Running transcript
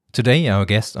Today, our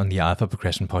guest on the Alpha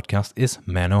Progression podcast is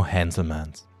Menno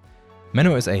Henselmans.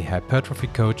 Menno is a hypertrophy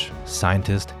coach,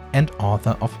 scientist, and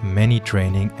author of many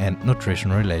training and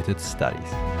nutrition-related studies.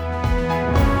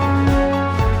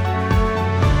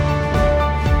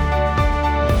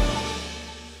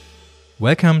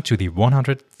 Welcome to the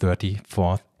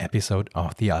 134th episode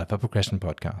of the Alpha Progression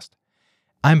podcast.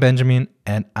 I'm Benjamin,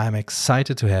 and I'm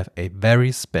excited to have a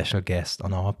very special guest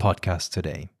on our podcast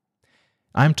today.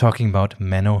 I'm talking about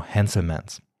Menno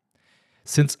Henselmans.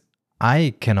 Since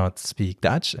I cannot speak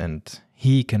Dutch and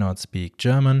he cannot speak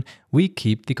German, we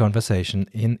keep the conversation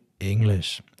in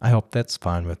English. I hope that's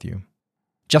fine with you.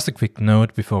 Just a quick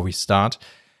note before we start.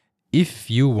 If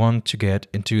you want to get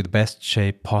into the best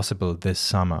shape possible this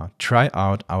summer, try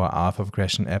out our Alpha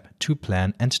Progression app to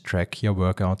plan and track your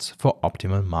workouts for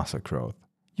optimal muscle growth.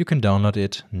 You can download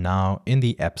it now in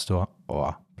the App Store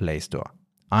or Play Store.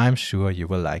 I'm sure you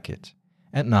will like it.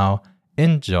 And now,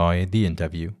 enjoy the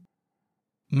interview.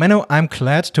 Menno, I'm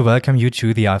glad to welcome you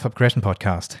to the Alpha Progression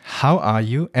podcast. How are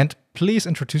you? And please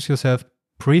introduce yourself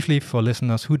briefly for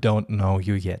listeners who don't know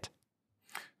you yet.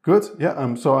 Good.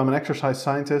 Yeah. So I'm an exercise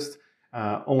scientist,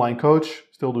 online coach,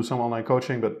 still do some online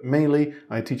coaching, but mainly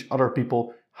I teach other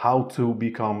people how to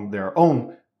become their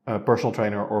own personal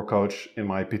trainer or coach in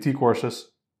my PT courses.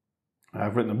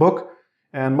 I've written a book,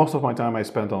 and most of my time I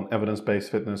spent on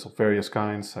evidence-based fitness of various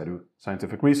kinds. I do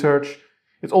scientific research.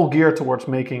 It's all geared towards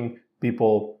making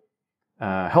people,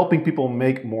 helping people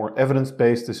make more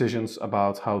evidence-based decisions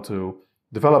about how to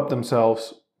develop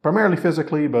themselves, primarily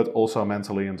physically, but also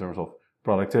mentally in terms of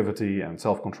productivity and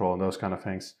self-control and those kind of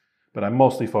things. But I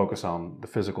mostly focus on the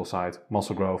physical side,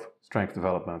 muscle growth, strength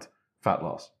development, fat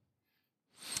loss.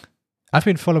 I've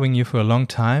been following you for a long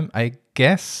time. I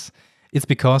guess it's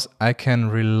because I can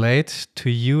relate to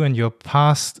you and your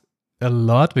past a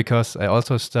lot because I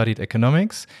also studied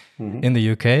economics in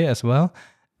the UK as well,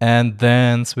 and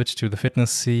then switched to the fitness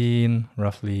scene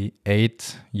roughly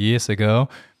 8 years ago.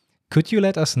 Could you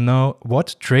let us know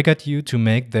what triggered you to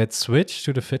make that switch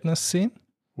to the fitness scene?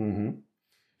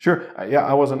 Sure.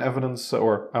 I was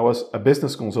I was a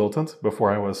business consultant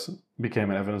before I became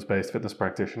an evidence-based fitness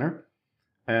practitioner.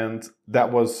 And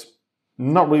that was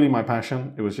not really my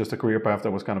passion. It was just a career path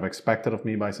that was kind of expected of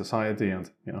me by society and,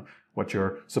 what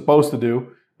you're supposed to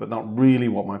do, but not really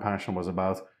what my passion was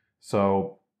about.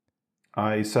 So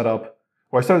I started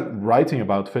writing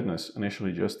about fitness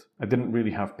initially. I didn't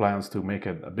really have plans to make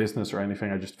it a business or anything.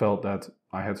 I just felt that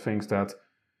I had things that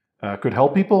could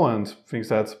help people and things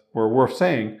that were worth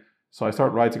saying. So I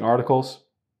started writing articles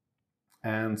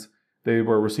and they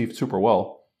were received super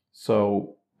well.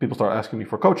 So people started asking me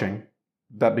for coaching.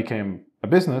 That became a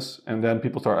business. And then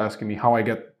people started asking me how I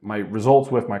get my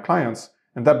results with my clients.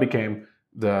 And that became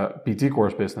the PT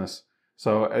course business.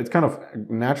 So it kind of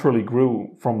naturally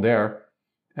grew from there.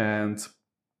 And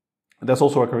that's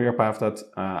also a career path that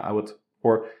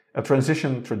a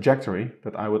transition trajectory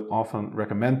that I would often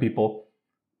recommend people,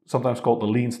 sometimes called the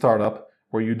lean startup,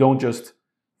 where you don't just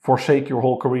forsake your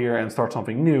whole career and start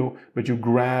something new, but you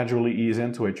gradually ease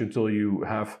into it until you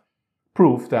have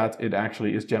proof that it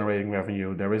actually is generating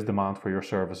revenue, there is demand for your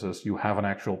services, you have an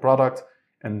actual product,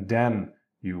 and then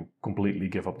you completely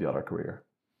give up the other career.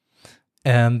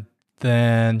 And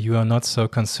then you are not so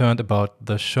concerned about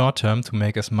the short term to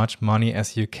make as much money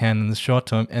as you can in the short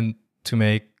term and to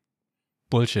make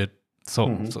bullshit. So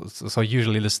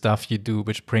usually the stuff you do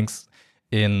which brings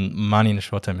in money in the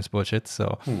short term is bullshit.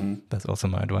 So that's also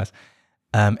my advice.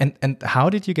 And how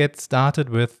did you get started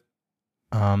with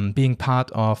being part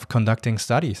of conducting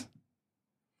studies?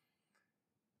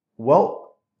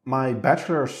 Well, my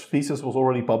bachelor's thesis was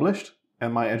already published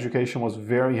and my education was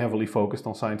very heavily focused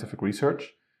on scientific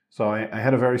research. So I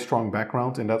had a very strong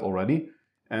background in that already.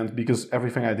 And because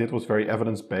everything I did was very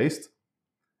evidence-based,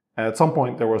 at some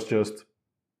point there was just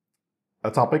a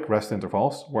topic, rest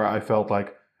intervals, where I felt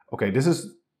like, okay, this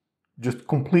is just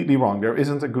completely wrong. There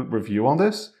isn't a good review on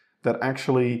this that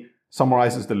actually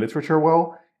summarizes the literature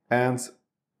well and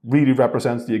really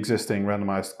represents the existing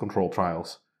randomized controlled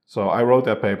trials. So I wrote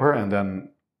that paper and then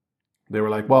they were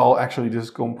like, well, actually this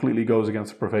completely goes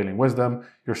against the prevailing wisdom.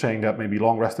 You're saying that maybe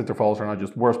long rest intervals are not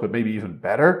just worse, but maybe even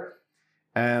better.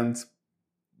 And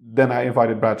then I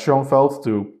invited Brad Schoenfeld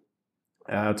to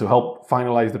help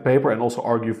finalize the paper and also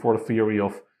argue for the theory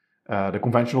of the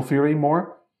conventional theory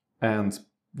more. And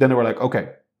then they were like,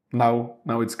 okay, now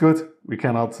it's good. We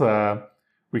can't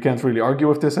really argue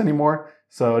with this anymore.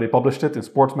 So they published it in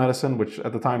Sports Medicine, which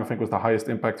at the time I think was the highest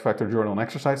impact factor journal in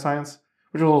exercise science,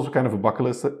 which was also kind of a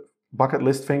bucket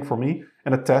list thing for me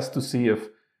and a test to see if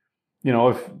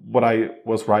if what I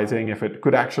was writing, if it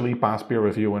could actually pass peer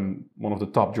review in one of the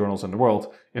top journals in the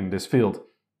world in this field.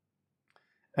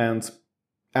 And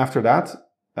after that,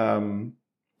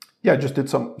 just did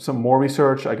some more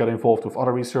research. I got involved with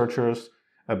other researchers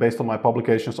based on my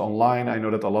publications online. I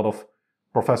know that a lot of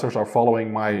professors are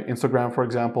following my Instagram, for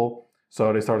example.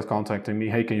 So they started contacting me,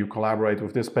 hey, can you collaborate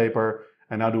with this paper?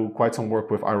 And I do quite some work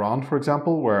with Iran, for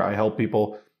example, where I help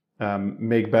people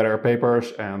make better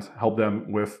papers and help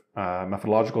them with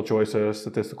methodological choices,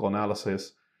 statistical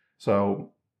analysis.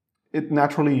 So it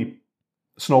naturally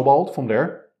snowballed from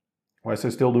there. I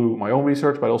still do my own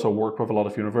research, but I also work with a lot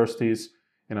of universities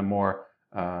in a more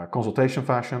consultation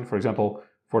fashion. For example,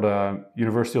 for the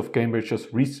University of Cambridge's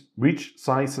Reach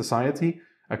Science Society,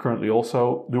 I currently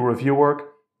also do review work.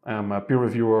 I'm a peer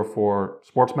reviewer for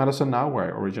Sports Medicine now, where I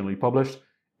originally published,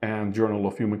 and Journal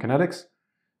of Human Kinetics.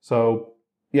 So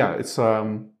yeah, it's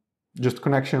just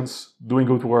connections, doing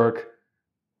good work,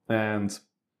 and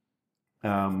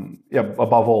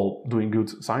above all, doing good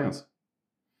science.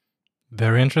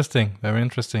 Very interesting. Very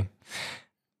interesting.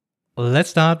 Let's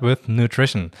start with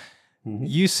nutrition. Mm-hmm.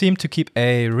 You seem to keep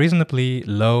a reasonably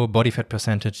low body fat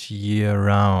percentage year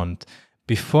round.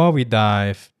 Before we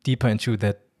dive deeper into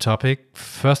that topic,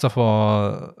 first of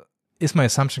all, is my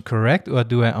assumption correct, or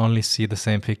do I only see the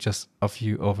same pictures of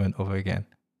you over and over again?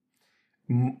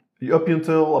 Up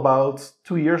until about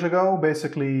 2 years ago,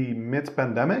 basically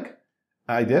mid-pandemic,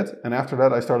 I did. And after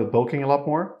that, I started bulking a lot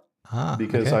more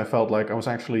because I felt like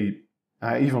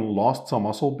I even lost some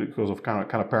muscle because of kind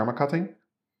of perma-cutting.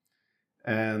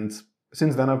 And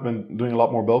since then, I've been doing a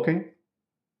lot more bulking.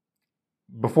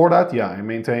 Before that, I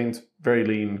maintained very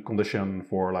lean condition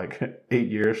for like 8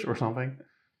 years or something.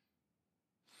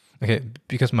 Okay,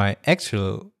 because my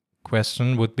actual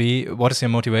question would be, what is your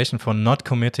motivation for not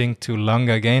committing to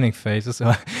longer gaining phases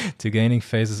or to gaining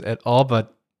phases at all?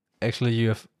 But actually, you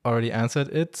have already answered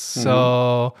it.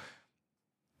 So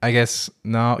I guess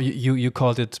now you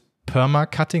called it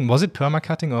perma-cutting. Was it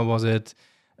perma-cutting, or was it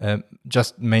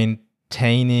just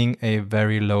maintaining a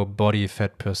very low body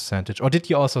fat percentage? Or did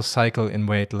you also cycle in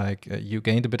weight, like you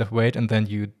gained a bit of weight and then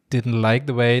you didn't like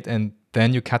the weight and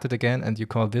then you cut it again and you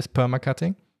call this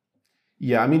perma-cutting?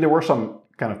 Yeah, I mean, there were some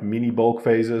kind of mini bulk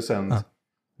phases and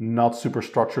not super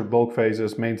structured bulk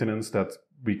phases, maintenance that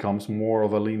becomes more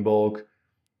of a lean bulk,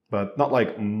 but not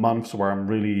like months where I'm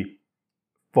really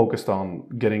focused on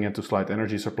getting into slight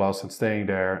energy surplus and staying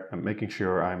there and making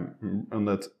sure I'm on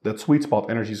that sweet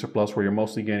spot energy surplus where you're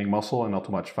mostly gaining muscle and not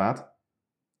too much fat,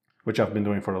 which I've been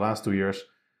doing for the last 2 years.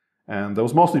 And that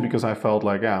was mostly because I felt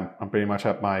like, I'm pretty much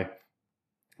at my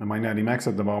natty max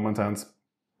at the moment, and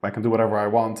I can do whatever I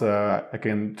want. I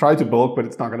can try to bulk, but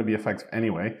it's not going to be effective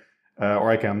anyway. Or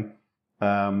I can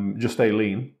just stay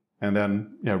lean and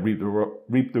then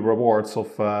reap the rewards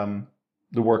of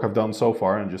the work I've done so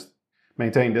far and just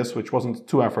maintain this, which wasn't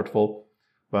too effortful,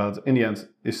 but in the end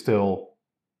is still,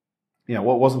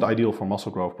 what wasn't ideal for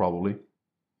muscle growth probably.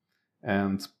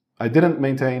 And I didn't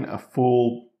maintain a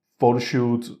full photo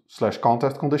shoot /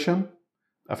 contest condition.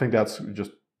 I think that's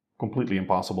just completely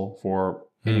impossible for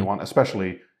anyone,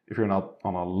 especially if you're not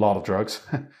on a lot of drugs.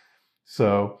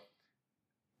 So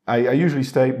I usually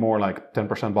stay more like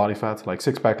 10% body fat, like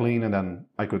 6-pack lean, and then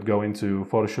I could go into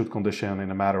photo shoot condition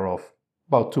in a matter of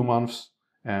about 2 months.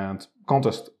 And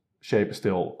contest shape is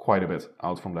still quite a bit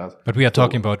out from that. But we are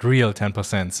talking about real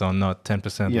 10%, so not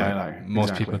 10% like most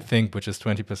exactly. people think, which is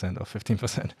 20% or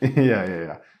 15%.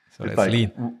 Yeah. So it's like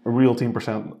lean. Real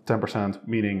 10%,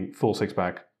 meaning full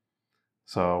 6-pack.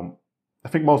 So I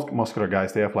think most muscular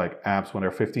guys, they have like abs when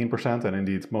they're 15%, and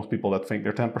indeed most people that think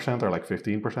they're 10% are like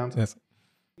 15%. Yes.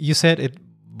 You said it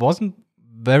wasn't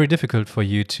very difficult for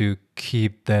you to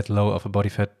keep that low of a body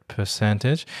fat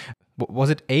percentage.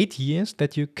 Was it 8 years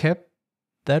that you kept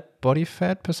that body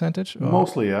fat percentage? Or?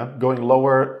 Mostly, yeah. Going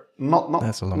lower,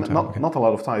 That's a long time. Not a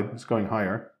lot of time. It's going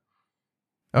higher.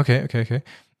 Okay.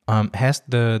 Has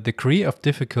the degree of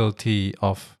difficulty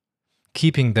of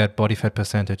keeping that body fat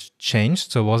percentage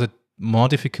changed? So was it more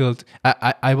difficult?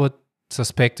 I would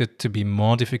suspect it to be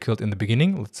more difficult in the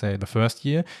beginning, let's say the first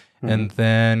year, and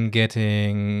then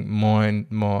getting more and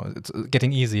more, it's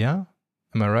getting easier.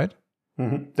 Am I right?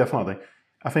 Definitely.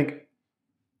 I think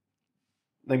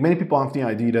like many people have the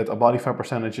idea that a body fat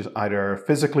percentage is either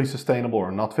physically sustainable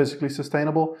or not physically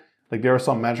sustainable. Like there is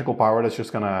some magical power that's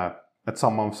just gonna at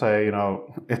some month say,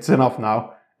 it's enough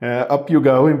now, up you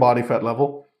go in body fat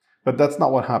level. But that's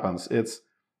not what happens. It's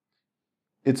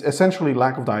essentially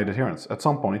lack of diet adherence. At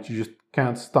some point, you just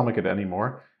can't stomach it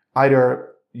anymore.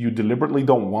 Either you deliberately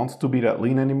don't want to be that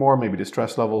lean anymore, maybe the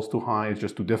stress level is too high, it's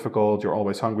just too difficult, you're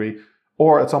always hungry,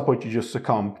 or at some point you just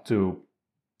succumb to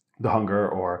the hunger,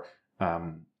 or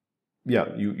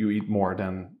you eat more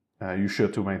than you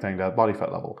should to maintain that body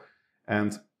fat level.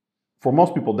 And for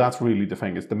most people, that's really the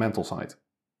thing, it's the mental side.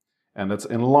 And that's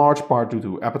in large part due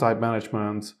to appetite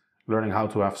management, learning how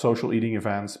to have social eating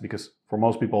events, because for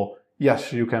most people,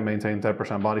 yes, you can maintain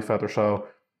 10% body fat or so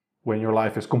when your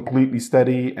life is completely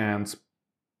steady and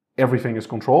everything is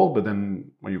controlled. But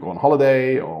then when you go on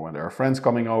holiday, or when there are friends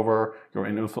coming over, you're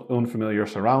in unfamiliar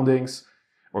surroundings,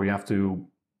 or you have to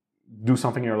do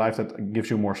something in your life that gives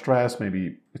you more stress,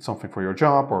 maybe it's something for your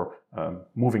job or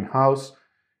moving house,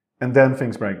 and then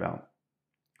things break down.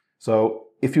 So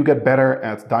if you get better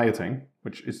at dieting,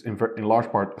 which is in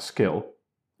large part a skill,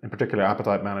 in particular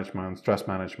appetite management, stress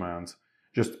management,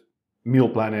 just meal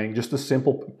planning, just the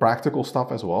simple practical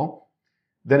stuff as well,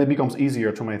 then it becomes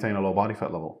easier to maintain a low body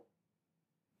fat level.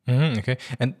 Okay.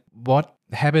 And what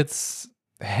habits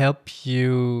help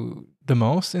you the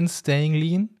most in staying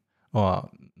lean? Or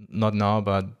not now,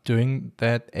 but during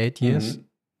that 8 years? Mm-hmm.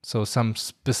 So some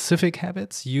specific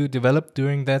habits you developed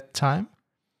during that time?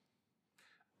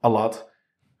 A lot.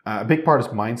 A big part is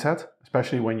mindset,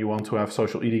 especially when you want to have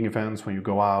social eating events, when you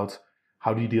go out.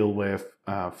 How do you deal with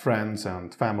friends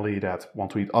and family that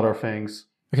want to eat other things?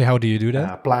 Okay, how do you do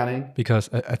that? Planning. Because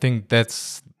I think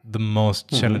that's the most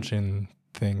challenging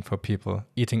thing for people,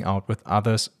 eating out with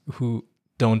others who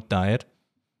don't diet.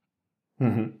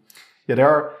 Mm-hmm. Yeah, there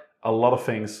are a lot of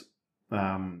things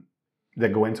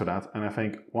that go into that. And I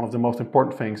think one of the most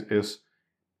important things is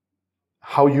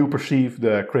how you perceive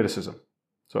the criticism.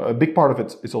 So a big part of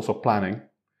it is also planning.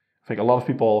 I think a lot of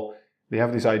people, they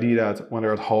have this idea that when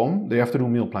they're at home, they have to do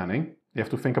meal planning. They have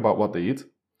to think about what they eat.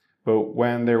 But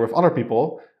when they're with other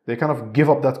people, they kind of give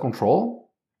up that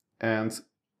control and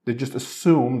they just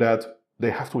assume that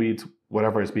they have to eat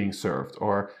whatever is being served,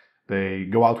 or they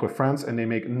go out with friends and they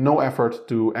make no effort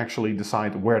to actually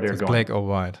decide where they're It's going. black or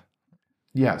white.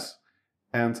 Yes.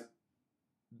 And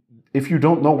if you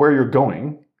don't know where you're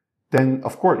going, then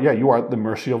of course, you are at the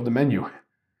mercy of the menu.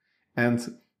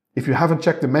 And if you haven't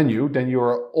checked the menu, then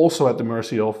you're also at the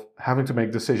mercy of having to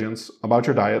make decisions about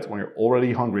your diet when you're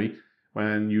already hungry,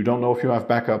 when you don't know if you have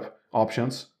backup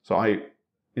options. So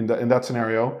in that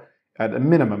scenario, at a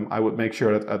minimum, I would make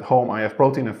sure that at home I have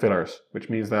protein and fillers, which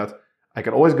means that I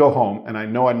can always go home and I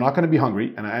know I'm not going to be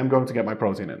hungry and I am going to get my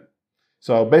protein in.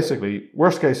 So basically,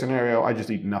 worst case scenario, I just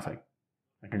eat nothing.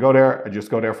 I can go there, I just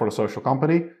go there for the social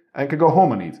company, and I can go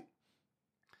home and eat.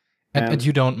 And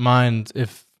you don't mind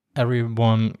if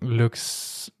everyone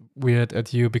looks weird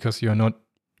at you because you're not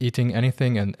eating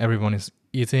anything and everyone is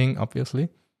eating, obviously?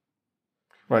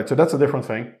 Right, so that's a different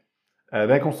thing.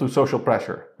 Then comes to social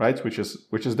pressure, right? Which is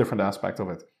a different aspect of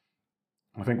it.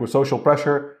 I think with social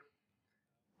pressure,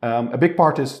 a big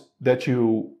part is that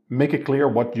you make it clear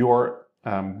what your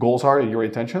goals are, your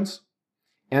intentions,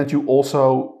 and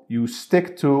you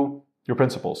stick to your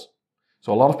principles.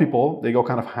 So a lot of people, they go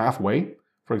kind of halfway.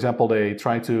 For example, they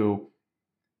try to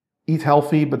eat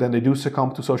healthy, but then they do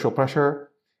succumb to social pressure,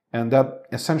 and that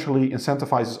essentially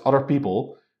incentivizes other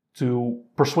people to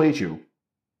persuade you.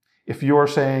 If you're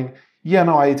saying, yeah,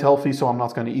 no, I eat healthy, so I'm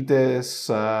not going to eat this,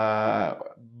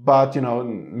 but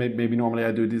maybe normally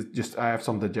I do this, just I have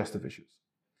some digestive issues.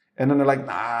 And then they're like,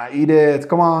 nah, eat it,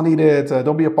 come on, eat it,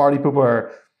 don't be a party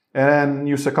pooper. And then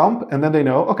you succumb, and then they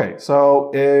know, okay,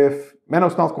 so if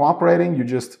Menno's not cooperating, you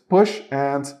just push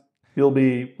and he'll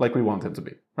be like we want him to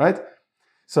be, right?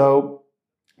 So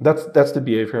that's the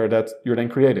behavior that you're then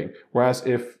creating. Whereas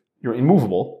if you're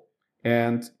immovable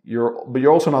but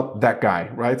you're also not that guy,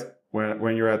 right?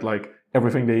 When you're at like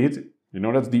everything they eat,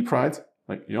 that's deep fried.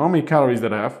 Like, how many calories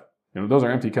that I have? Those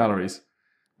are empty calories.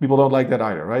 People don't like that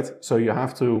either, right? So you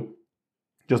have to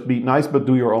just be nice, but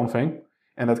do your own thing.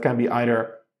 And that can be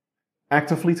either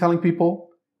actively telling people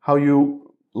how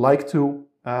you like to,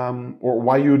 or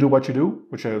why you do what you do,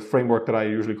 which is a framework that I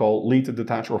usually call lead,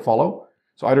 detach, or follow.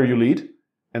 So either you lead,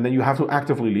 and then you have to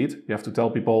actively lead. You have to tell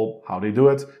people how they do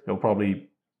it. They'll probably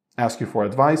ask you for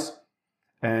advice.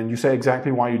 And you say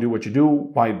exactly why you do what you do,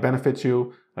 why it benefits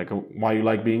you, like why you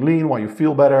like being lean, why you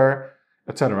feel better,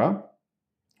 etc.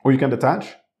 Or you can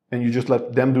detach, and you just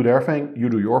let them do their thing, you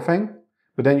do your thing.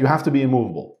 But then you have to be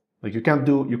immovable. Like you can't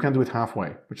do it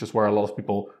halfway, which is where a lot of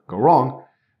people go wrong.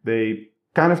 They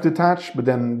kind of detach, but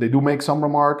then they do make some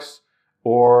remarks,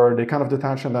 or they kind of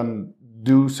detach and then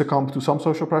do succumb to some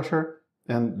social pressure,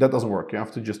 and that doesn't work. You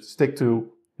have to just stick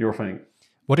to your thing.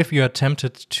 What if you are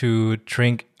tempted to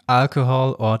drink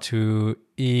alcohol or to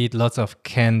eat lots of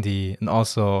candy, and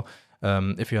also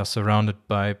if you are surrounded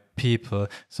by people?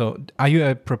 So are you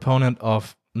a proponent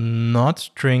of not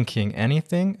drinking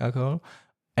anything, alcohol,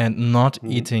 and not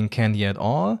eating candy at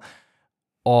all,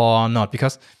 or not?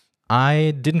 Because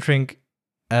I didn't drink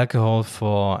alcohol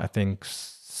for, I think,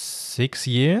 6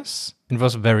 years. It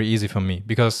was very easy for me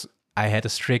because I had a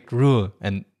strict rule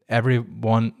and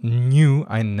everyone knew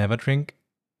I never drink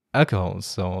alcohol.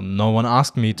 So no one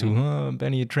asked me to,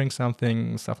 Benny, drink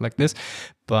something, stuff like this.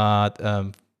 But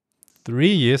 3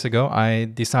 years ago, I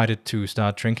decided to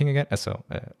start drinking again,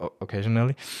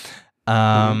 occasionally.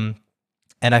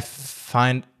 And I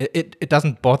find it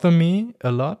doesn't bother me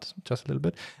a lot, just a little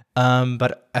bit.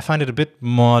 But I find it a bit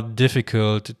more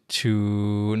difficult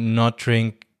to not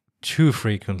drink too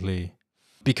frequently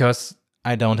because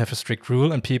I don't have a strict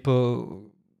rule and people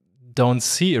don't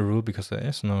see a rule because there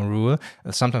is no rule.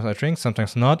 Sometimes I drink,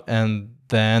 sometimes not, and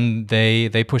then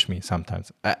they push me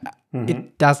sometimes.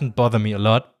 It doesn't bother me a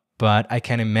lot, but I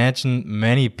can imagine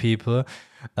many people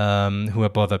who are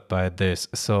bothered by this.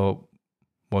 So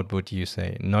what would you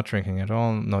say? Not drinking at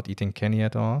all, not eating candy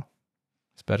at all?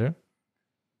 It's better?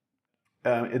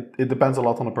 It depends a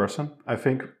lot on the person. I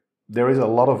think there is a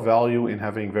lot of value in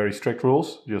having very strict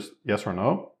rules, just yes or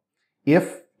no,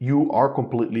 if you are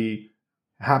completely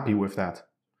happy with that.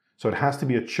 So it has to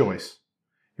be a choice.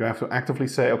 You have to actively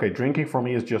say, okay, drinking for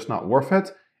me is just not worth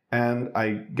it, and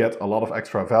I get a lot of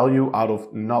extra value out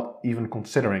of not even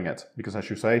considering it. Because as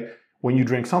you say, when you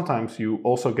drink sometimes you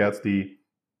also get the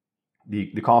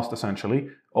cost essentially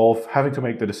of having to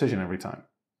make the decision every time.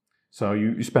 So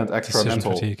you spend extra decision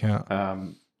fatigue,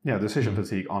 decision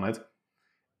fatigue on it.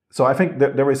 So I think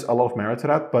that there is a lot of merit to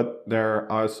that, but there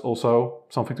is also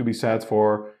something to be said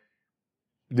for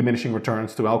diminishing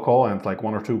returns to alcohol, and like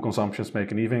 1 or 2 consumptions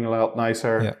make an evening a lot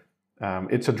nicer. Yeah.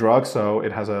 It's a drug, so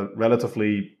it has a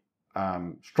relatively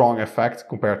strong effect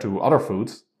compared to other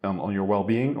foods on your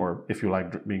well-being, or if you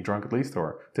like being drunk at least,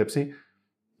 or tipsy.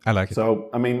 I like it. So,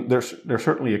 I mean, there's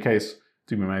certainly a case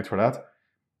to be made for that.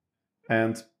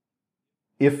 And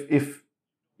if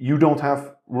you don't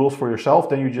have rules for yourself,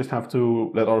 then you just have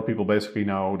to let other people basically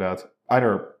know that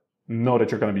either know that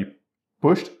you're going to be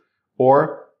pushed,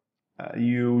 or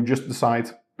you just decide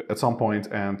at some point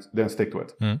and then stick to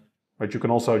it. But you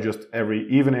can also just every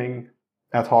evening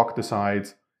ad hoc decide,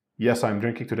 yes, I'm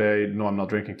drinking today, no, I'm not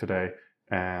drinking today.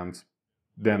 And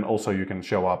then also you can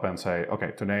show up and say,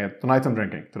 okay, tonight I'm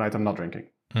drinking, tonight I'm not drinking.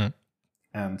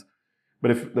 But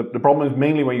if the problem is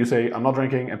mainly when you say I'm not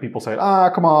drinking and people say,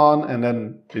 come on, and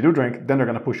then you do drink, then they're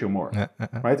going to push you more,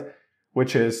 right?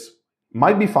 Which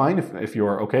might be fine if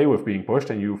you're okay with being pushed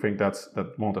and you think that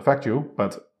won't affect you,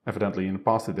 but evidently in the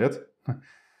past it did.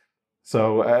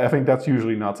 So I think that's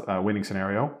usually not a winning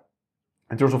scenario.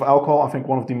 In terms of alcohol, I think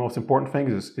one of the most important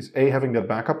things is having that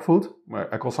backup food,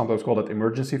 I sometimes call it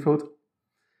emergency food,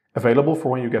 available for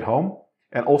when you get home,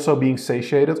 and also being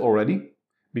satiated already,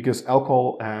 because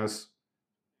alcohol has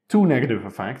 2 negative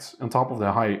effects on top of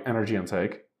the high energy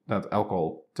intake that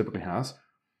alcohol typically has.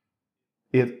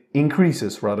 It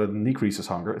increases rather than decreases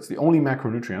hunger. It's the only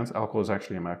macronutrient, alcohol is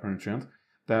actually a macronutrient,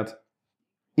 that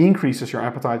increases your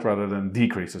appetite rather than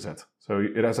decreases it. So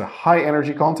it has a high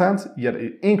energy content, yet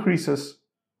it increases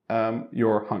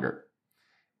your hunger.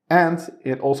 And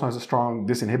it also has a strong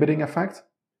disinhibiting effect,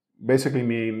 basically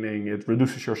meaning it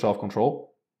reduces your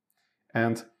self-control.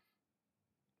 And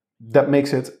that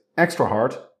makes it extra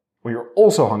hard when you're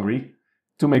also hungry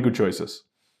to make good choices.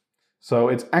 So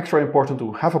it's extra important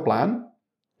to have a plan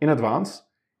in advance,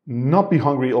 not be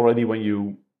hungry already when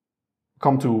you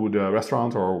come to the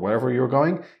restaurant or wherever you're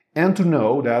going, and to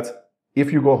know that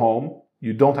if you go home,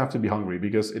 you don't have to be hungry,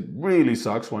 because it really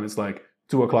sucks when it's like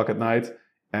 2 o'clock at night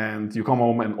and you come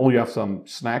home and all you have some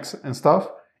snacks and stuff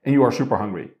and you are super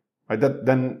hungry. Right?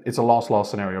 Then it's a loss-loss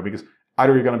scenario, because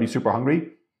either you're going to be super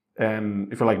hungry,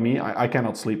 and if you're like me, I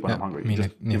cannot sleep when I'm hungry. It's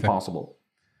just impossible.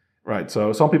 Right,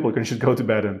 so some people can just go to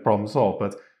bed and problem solve,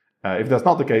 but if that's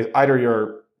not the case, either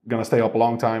you're going to stay up a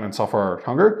long time and suffer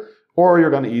hunger, or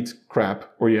you're going to eat crap,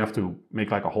 or you have to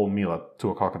make like a whole meal at 2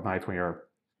 o'clock at night when you're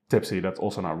tipsy. That's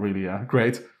also not really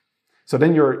great. So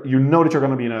then you know that you're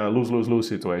going to be in a lose-lose-lose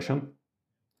situation,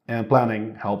 and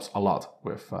planning helps a lot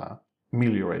with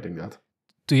ameliorating that.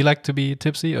 Do you like to be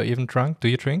tipsy or even drunk? Do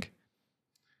you drink?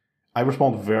 I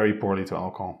respond very poorly to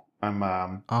alcohol.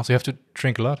 So you have to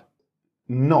drink a lot?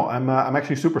 No, I'm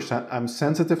actually I'm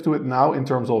sensitive to it now in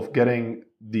terms of getting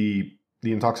the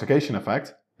intoxication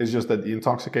effect. It's just that the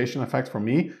intoxication effect for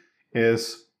me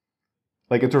is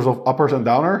like, in terms of uppers and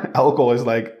downer, alcohol is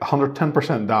like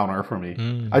 110% downer for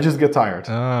me. I just get tired.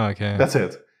 Oh, okay. That's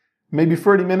it. Maybe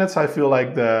 30 minutes I feel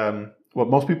like what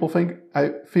most people think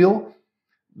I feel.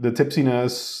 The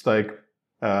tipsiness, like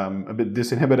a bit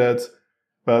disinhibited.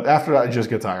 But after that, I just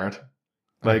get tired.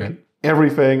 Like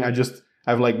everything, I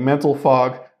have like mental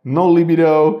fog, no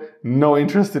libido, no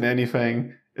interest in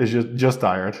anything. It's just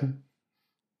tired.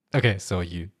 Okay, so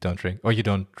you don't drink, or you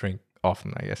don't drink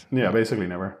often, I guess. Yeah, basically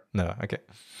never. No, okay.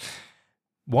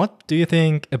 What do you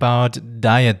think about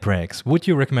diet breaks? Would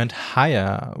you recommend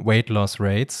higher weight loss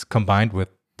rates combined with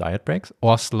diet breaks,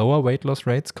 or slower weight loss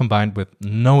rates combined with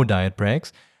no diet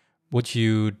breaks? Would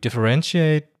you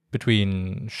differentiate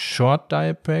between short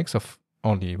diet breaks of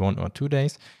only 1 or 2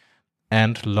 days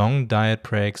and long diet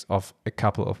breaks of a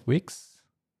couple of weeks?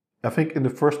 I think in the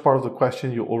first part of the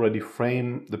question, you already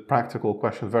frame the practical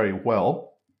question very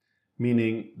well,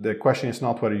 meaning the question is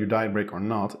not whether you diet break or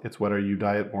not, it's whether you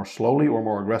diet more slowly or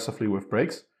more aggressively with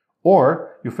breaks,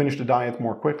 or you finish the diet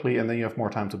more quickly and then you have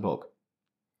more time to bulk.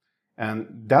 And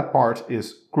that part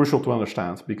is crucial to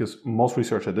understand because most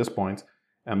research at this point,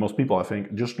 and most people I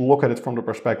think, just look at it from the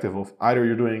perspective of either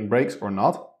you're doing breaks or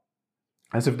not,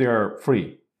 as if they're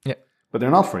free. Yeah. But they're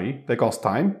not free, they cost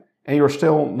time, and you're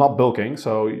still not bulking,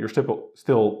 so you're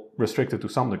still restricted to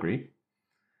some degree,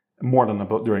 more than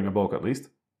during a bulk at least.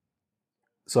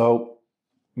 So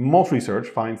most research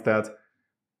finds that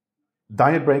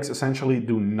diet breaks essentially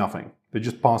do nothing. They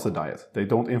just pause the diet. They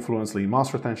don't influence lean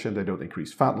mass retention, they don't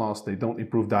increase fat loss, they don't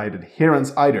improve diet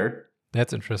adherence either.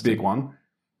 That's interesting. Big one.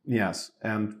 Yes,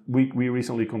 and we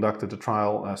recently conducted a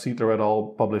trial, Cedar et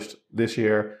al. Published this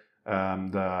year.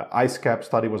 The ICECAP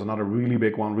study was another really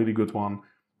big one, really good one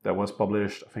that was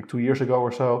published, I think, 2 years ago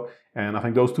or so. And I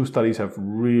think those two studies have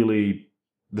really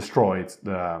destroyed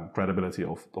the credibility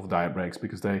of diet breaks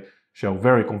because they show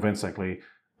very convincingly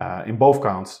in both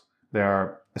counts there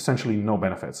are essentially no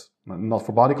benefits, not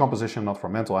for body composition, not for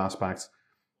mental aspects.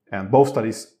 And both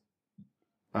studies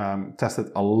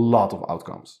tested a lot of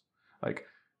outcomes, like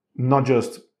not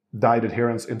just diet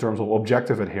adherence in terms of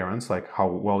objective adherence, like how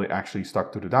well they actually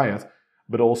stuck to the diet,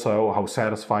 but also how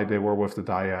satisfied they were with the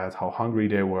diet, how hungry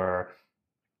they were,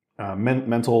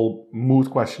 mental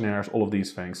mood questionnaires, all of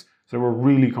these things. So they were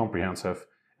really comprehensive.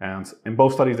 And in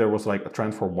both studies, there was like a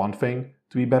trend for one thing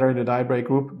to be better in the diet break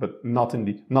group, but not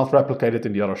replicated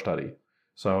in the other study.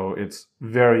 So it's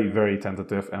very, very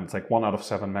tentative, and it's like 1 out of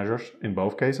 7 measures in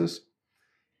both cases.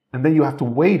 And then you have to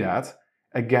weigh that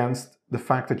against the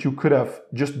fact that you could have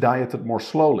just dieted more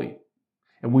slowly.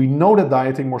 And we know that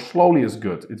dieting more slowly is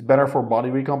good. It's better for body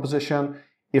recomposition.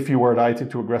 If you were dieting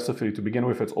too aggressively to begin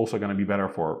with, it's also going to be better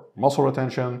for muscle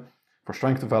retention, for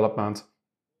strength development.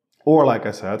 Or like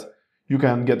I said, you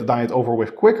can get the diet over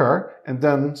with quicker and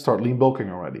then start lean bulking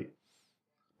already.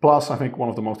 Plus, I think one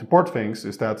of the most important things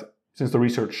is that since the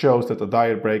research shows that the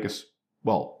diet break is,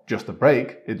 well, just a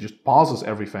break, it just pauses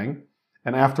everything.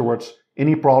 And afterwards,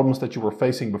 any problems that you were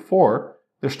facing before,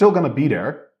 they're still going to be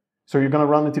there. So you're going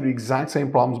to run into the exact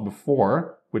same problems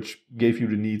before, which gave you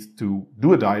the need to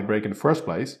do a diet break in the first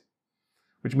place,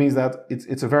 which means that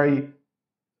it's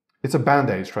a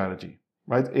band-aid strategy,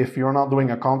 right? If you're not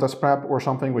doing a contest prep or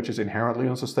something which is inherently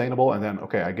unsustainable, and then,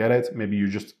 okay, I get it, maybe you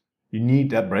need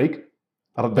that break.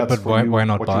 But why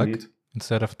not bulk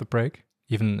instead of the break,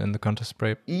 even in the contest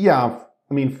prep? Yeah,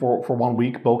 I mean, for 1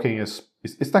 week, bulking is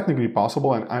technically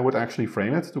possible, and I would actually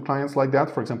frame it to clients like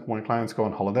that. For example, when clients go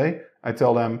on holiday, I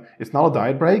tell them it's not a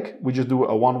diet break, we just do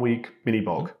a 1 week mini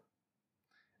bulk.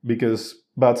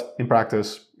 But in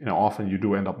practice, often you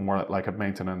do end up more like at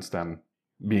maintenance than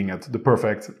being at the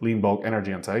perfect lean bulk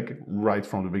energy intake right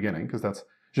from the beginning, because that's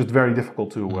just very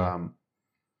difficult to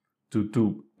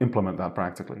implement that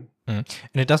practically. And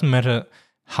it doesn't matter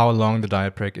how long the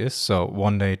diet break is, so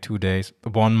 1 day, 2 days,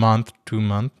 1 month, 2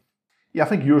 months. Yeah, I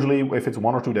think usually if it's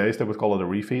 1 or 2 days, they would call it a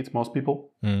refeed, most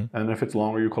people. And if it's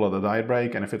longer, you call it a diet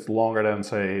break. And if it's longer than,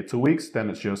 say, 2 weeks, then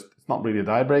it's not really a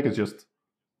diet break. It's just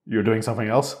you're doing something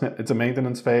else. It's a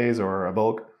maintenance phase or a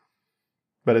bulk.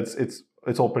 But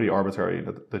it's all pretty arbitrary,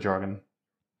 the jargon.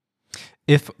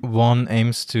 If one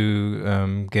aims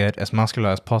to get as muscular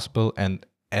as possible and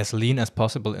as lean as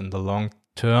possible in the long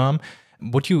term,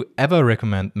 would you ever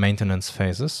recommend maintenance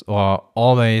phases, or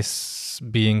always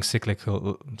being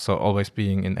cyclical, so always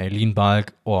being in a lean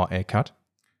bulk or a cut?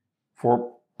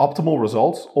 For optimal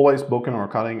results, always bulking or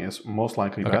cutting is most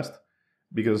likely best,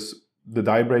 because the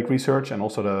diet break research and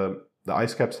also the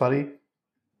ICECAP study,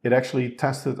 it actually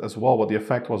tested as well what the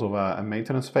effect was of a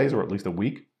maintenance phase, or at least a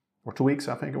week or 2 weeks,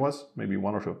 I think it was, maybe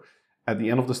 1 or 2, at the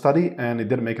end of the study, and it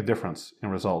didn't make a difference in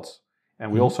results.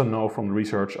 And we also know from the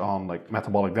research on like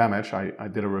metabolic damage, I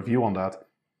did a review on that,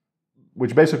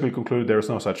 which basically concluded there is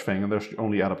no such thing and there's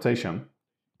only adaptation,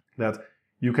 that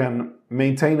you can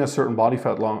maintain a certain body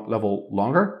fat level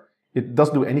longer. It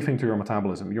doesn't do anything to your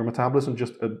metabolism. Your metabolism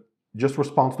just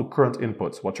responds to current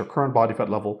inputs. What's your current body fat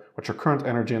level? What's your current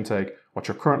energy intake? What's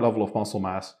your current level of muscle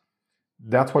mass?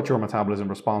 That's what your metabolism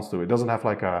responds to. It doesn't have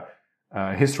like a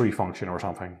history function or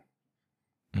something.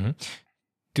 Mhm.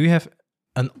 Do you have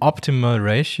an optimal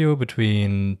ratio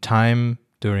between time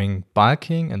during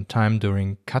bulking and time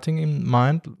during cutting in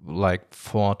mind, like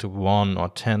 4:1 or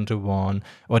 10:1,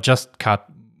 or just cut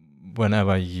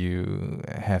whenever you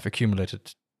have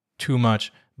accumulated too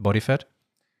much body fat?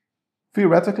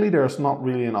 Theoretically, there's not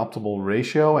really an optimal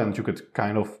ratio, and you could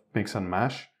kind of mix and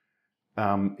mash.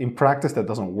 In practice, that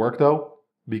doesn't work though,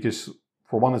 because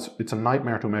for one, it's a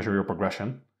nightmare to measure your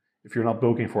progression. If you're not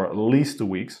bulking for at least 2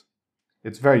 weeks,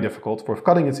 it's very difficult. For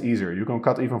cutting, it's easier. You can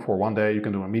cut even for 1 day. You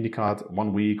can do a mini cut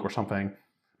 1 week or something.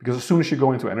 Because as soon as you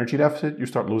go into energy deficit, you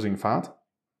start losing fat.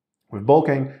 With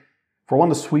bulking, for one,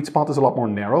 the sweet spot is a lot more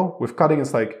narrow. With cutting,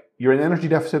 it's like you're in energy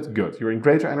deficit, good. You're in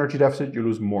greater energy deficit, you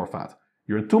lose more fat.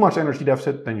 You're in too much energy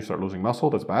deficit, then you start losing muscle,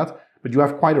 that's bad. But you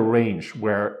have quite a range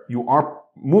where you are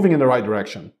moving in the right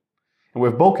direction. And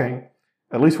with bulking,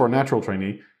 at least for a natural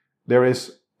trainee, there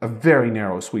is a very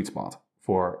narrow sweet spot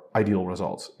for ideal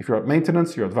results. If you're at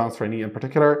maintenance, your advanced trainee in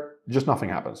particular, just nothing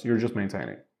happens. You're just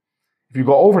maintaining. If you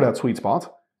go over that sweet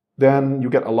spot, then you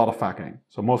get a lot of fat gain.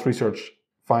 So most research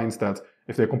finds that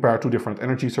if they compare two different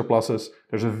energy surpluses,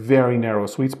 there's a very narrow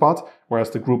sweet spot,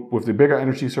 whereas the group with the bigger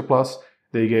energy surplus,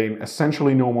 they gain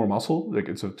essentially no more muscle. Like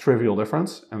it's a trivial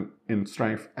difference in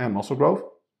strength and muscle growth.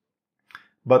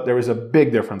 But there is a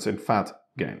big difference in fat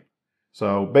gain.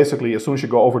 So basically, as soon as you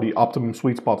go over the optimum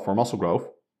sweet spot for muscle growth,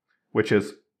 which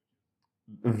is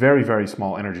a very, very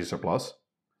small energy surplus,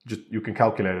 just you can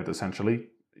calculate it essentially.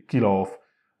 A kilo of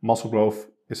muscle growth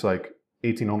is like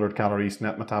 1800 calories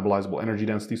net metabolizable energy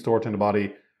density stored in the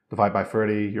body. Divide by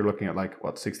 30, you're looking at like,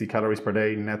 60 calories per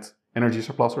day net energy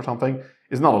surplus or something.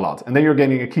 Is not a lot. And then you're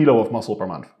gaining a kilo of muscle per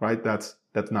month, right? That's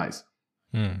nice.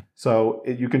 So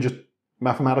you can just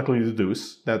mathematically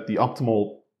deduce that the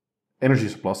optimal energy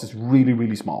surplus is really,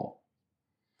 really small.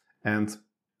 And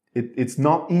it's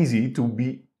not easy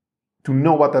to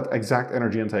know what that exact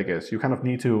energy intake is. You kind of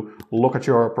need to look at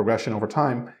your progression over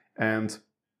time and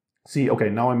see, okay,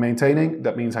 now I'm maintaining,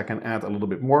 that means I can add a little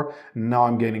bit more. Now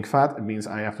I'm gaining fat, it means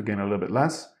I have to gain a little bit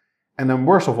less. And then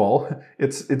worst of all,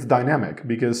 it's dynamic,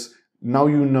 because now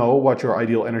you know what your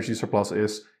ideal energy surplus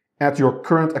is at your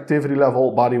current activity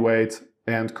level, body weight,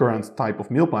 and current type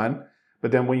of meal plan.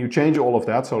 But then when you change all of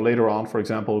that, so later on, for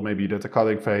example, maybe you did the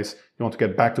cutting phase, you want to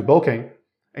get back to bulking,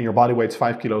 and your body weight's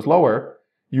 5 kilos lower,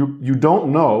 you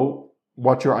don't know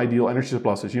what your ideal energy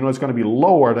surplus is. You know it's going to be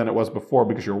lower than it was before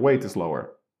because your weight is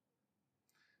lower.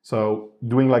 So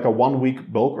doing like a 1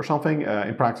 week bulk or something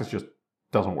in practice just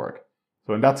doesn't work.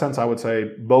 So in that sense, I would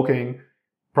say bulking,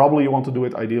 probably you want to do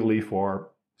it ideally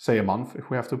for, say, a month if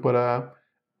we have to put a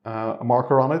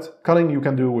marker on it. Cutting you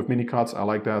can do with mini cuts. I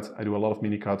like that. I do a lot of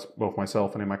mini cuts, both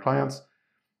myself and in my clients.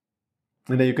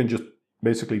 And then you can just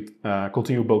basically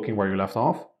continue bulking where you left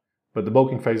off. But the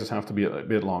bulking phases have to be a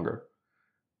bit longer.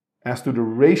 As to the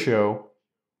ratio,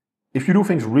 if you do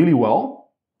things really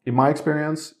well, in my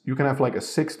experience, you can have like a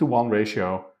 6-to-1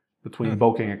 ratio between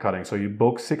bulking and cutting. So you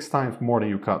bulk 6 times more than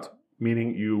you cut,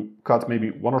 meaning you cut maybe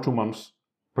 1 or 2 months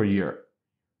per year,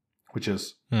 which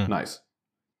is nice.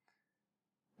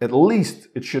 At least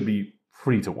it should be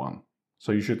 3-to-1.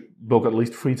 So you should bulk at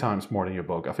least 3 times more than you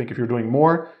bulk. I think if you're doing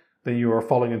more, then you are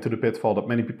falling into the pitfall that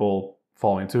many people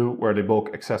fall into, where they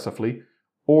bulk excessively.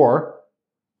 Or,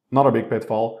 another big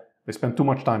pitfall, they spend too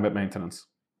much time at maintenance.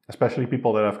 Especially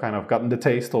people that have kind of gotten the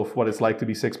taste of what it's like to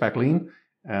be six-pack lean,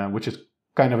 which is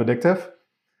kind of addictive.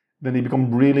 Then they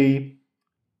become really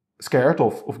scared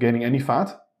of gaining any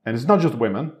fat. And it's not just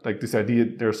women. Like this idea,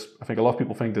 I think a lot of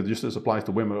people think that just this applies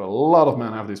to women. A lot of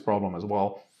men have this problem as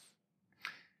well.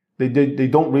 They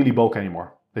don't really bulk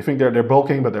anymore. They think they're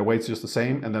bulking, but their weight's just the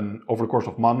same. And then over the course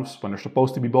of months, when they're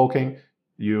supposed to be bulking,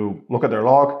 you look at their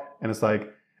log and it's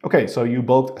like, okay, so you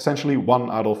bulked essentially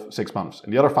 1 out of 6 months.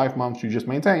 And the other 5 months you just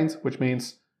maintained, which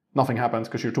means nothing happens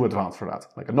because you're too advanced for that.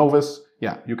 Like a novice,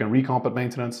 yeah, you can recomp at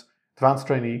maintenance. Advanced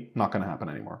trainee, not going to happen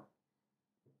anymore.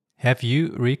 Have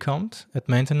you recomped at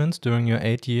maintenance during your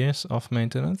 8 years of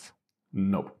maintenance?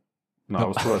 Nope. No, I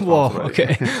was too advanced Whoa, already.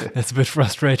 okay. That's a bit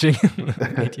frustrating.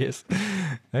 8 years.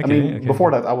 Okay, I mean,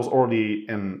 before that, I was already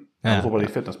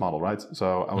fitness model, right?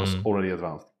 So I was already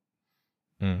advanced.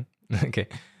 Okay.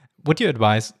 Would you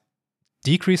advise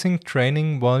decreasing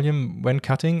training volume when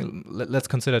cutting? Let's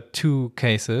consider 2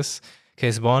 cases.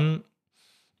 Case 1,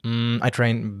 I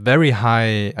train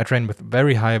with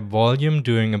very high volume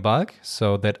during a bulk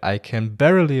so that I can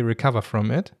barely recover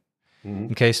from it.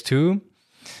 In case 2,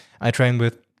 I train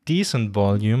with decent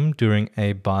volume during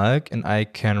a bulk and I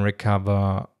can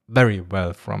recover very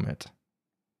well from it.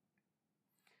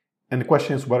 And the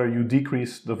question is whether you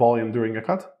decrease the volume during a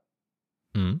cut.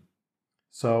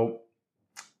 So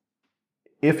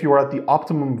if you are at the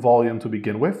optimum volume to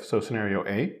begin with, so scenario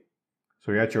A,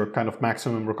 so you're at your kind of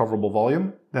maximum recoverable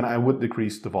volume, then I would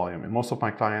decrease the volume. In most of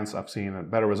my clients, I've seen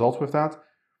better results with that.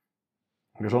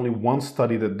 There's only one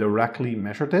study that directly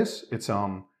measured this.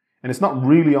 And it's not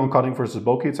really on cutting versus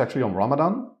bulky, it's actually on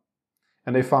Ramadan.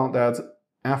 And they found that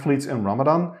athletes in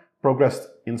Ramadan progressed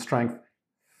in strength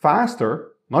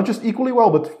faster, not just equally well,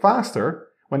 but faster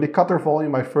when they cut their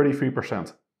volume by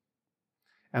 33%.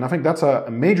 And I think that's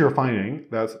a major finding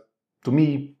that, to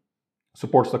me,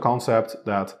 supports the concept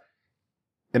that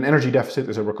an energy deficit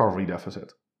is a recovery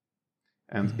deficit.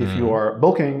 And if you are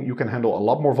bulking, you can handle a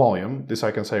lot more volume. This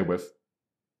I can say with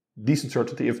decent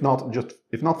certainty, if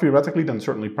not theoretically, then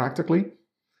certainly practically.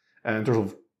 And in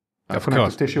terms of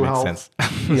connective tissue health, sense.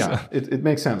 Yeah, it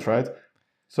makes sense, right?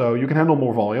 So you can handle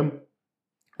more volume,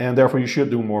 and therefore you should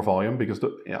do more volume because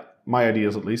my idea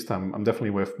is, at least, I'm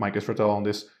definitely with Mike Israetel on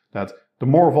this, that the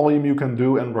more volume you can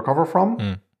do and recover from,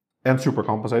 and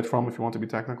supercompensate from, if you want to be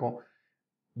technical,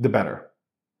 the better.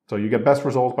 So you get best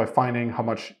results by finding how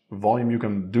much volume you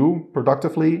can do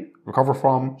productively, recover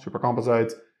from,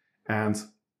 supercompensate, and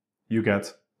you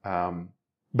get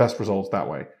best results that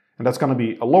way. And that's going to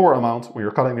be a lower amount when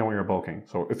you're cutting than when you're bulking.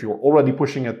 So if you're already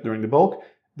pushing it during the bulk,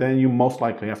 then you most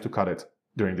likely have to cut it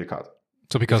during the cut.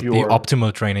 So because the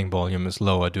optimal training volume is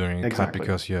lower during a cut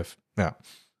because you have,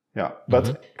 Yeah,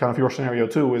 but kind of your scenario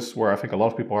 2 is where I think a lot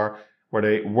of people are, where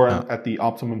they weren't at the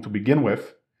optimum to begin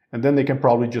with, and then they can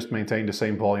probably just maintain the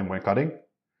same volume when cutting.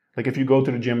 Like if you go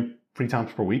to the gym 3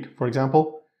 times per week, for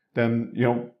example, then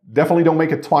definitely don't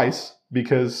make it twice,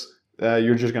 because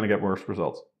you're just going to get worse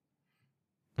results.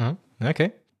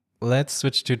 Okay. Let's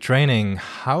switch to training.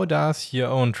 How does your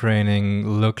own training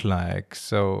look like?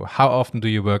 So how often do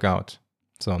you work out?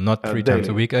 So not 3 times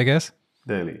a week, I guess?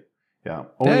 Daily. Yeah.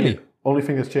 Daily. Only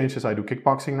thing that's changed is I do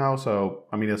kickboxing now. So,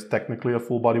 I mean, it's technically a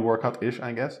full body workout-ish,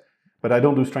 I guess. But I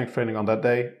don't do strength training on that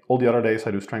day. All the other days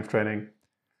I do strength training.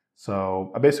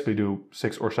 So I basically do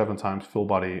 6 or 7 times full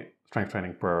body strength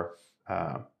training per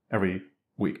every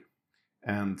week.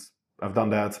 And I've done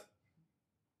that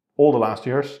all the last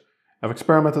years. I've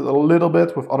experimented a little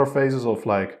bit with other phases of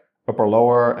like upper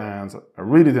lower, and I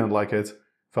really didn't like it.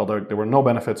 Felt like there were no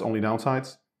benefits, only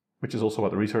downsides, which is also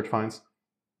what the research finds.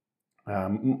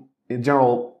 In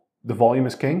general, the volume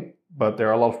is king, but there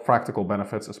are a lot of practical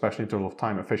benefits, especially in terms of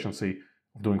time efficiency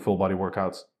of doing full body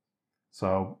workouts.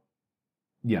 So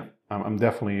yeah, I'm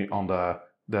definitely on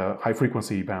the high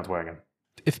frequency bandwagon.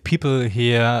 If people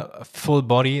hear full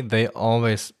body, they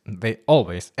always,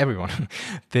 everyone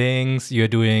thinks you're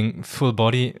doing full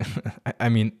body. I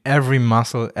mean, every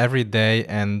muscle, every day,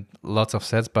 and lots of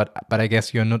sets. But I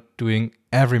guess you're not doing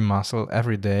every muscle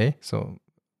every day. So,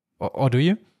 or do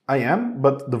you? I am,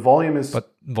 but the volume is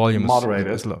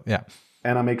moderated. Is low. Yeah.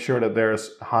 And I make sure that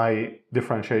there's high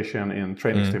differentiation in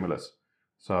training stimulus.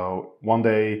 So one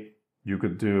day you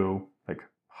could do like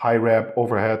high rep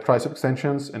overhead tricep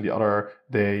extensions, and the other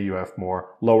day you have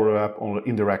more lower rep or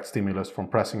indirect stimulus from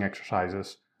pressing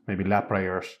exercises, maybe lat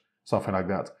prayers, something like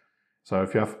that. So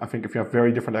if you have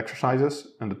very different exercises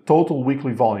and the total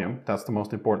weekly volume, that's the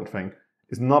most important thing,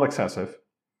 is not excessive,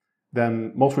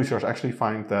 then most researchers actually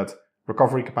find that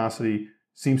recovery capacity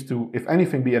seems to, if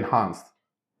anything, be enhanced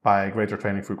by greater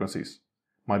training frequencies.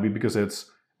 Might be because it's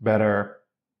better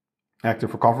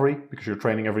active recovery, because you're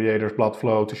training every day, there's blood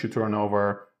flow, tissue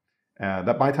turnover.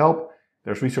 That might help.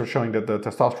 There's research showing that the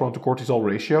testosterone to cortisol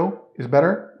ratio is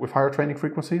better with higher training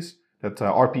frequencies, that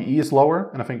RPE is lower,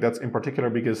 and I think that's in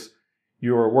particular because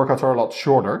your workouts are a lot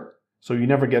shorter, so you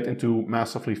never get into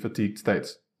massively fatigued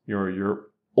states. You're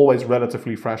always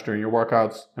relatively fresh during your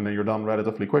workouts, and then you're done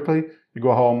relatively quickly. You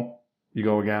go home, you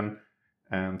go again,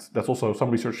 and that's also some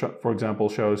research, for example,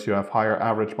 shows you have higher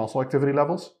average muscle activity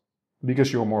levels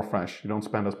because you're more fresh. You don't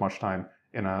spend as much time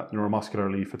in a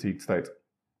neuromuscularly fatigued state.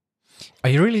 Are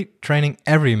you really training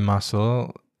every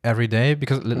muscle every day?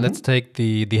 Because let's take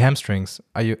the hamstrings.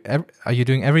 Are you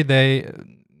doing every day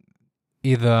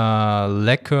either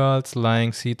leg curls,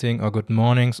 lying, seating, or good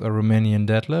mornings, or Romanian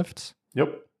deadlifts?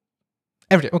 Yep.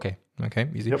 Every day. Okay,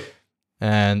 easy. Yep.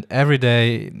 And every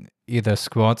day either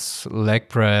squats, leg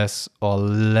press, or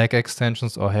leg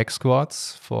extensions, or hack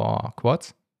squats for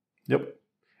quads? Yep.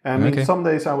 And I mean, some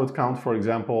days I would count, for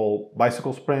example,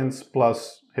 bicycle sprints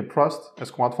plus hip thrust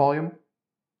as quad volume.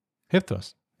 Hip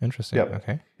thrust. Interesting. Yep.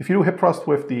 Okay. If you do hip thrust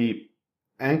with the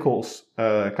ankles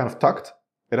kind of tucked,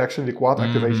 the quad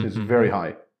activation is very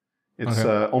high. It's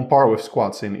on par with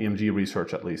squats in EMG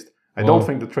research, at least. I don't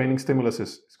think the training stimulus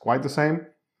is quite the same,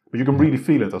 but you can really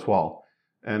feel it as well.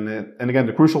 And again,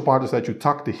 the crucial part is that you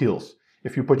tuck the heels.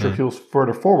 If you put your heels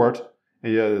further forward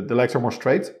the legs are more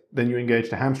straight, then you engage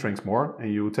the hamstrings more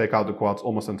and you take out the quads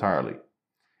almost entirely.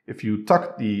 If you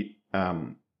tuck the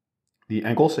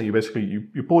ankles and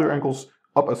you pull your ankles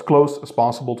up as close as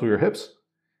possible to your hips,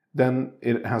 then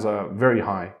it has a very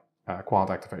high quad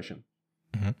activation.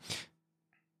 Mm-hmm.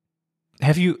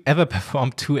 Have you ever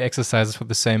performed 2 exercises for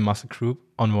the same muscle group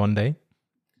on one day?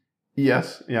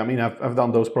 Yes. Yeah, I mean, I've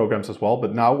done those programs as well,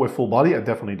 but now with full body, I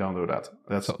definitely don't do that.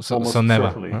 That's almost never.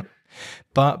 certainly. Huh?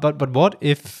 But what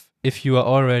if you are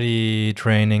already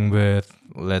training with,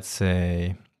 let's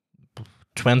say,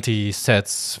 20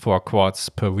 sets for quads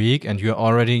per week, and you're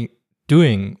already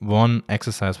doing 1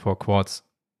 exercise for quads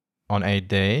on a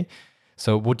day?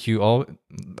 So would you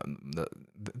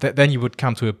then you would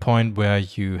come to a point where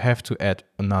you have to add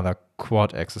another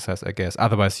quad exercise, I guess.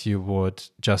 Otherwise, you would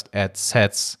just add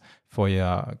sets for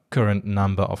your current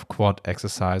number of quad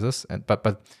exercises.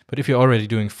 But if you're already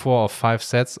doing 4 or 5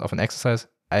 sets of an exercise,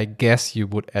 I guess you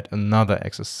would add another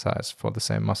exercise for the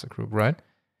same muscle group, right?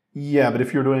 Yeah, but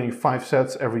if you're doing 5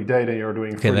 sets every day, then you're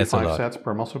doing 35 sets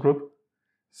per muscle group.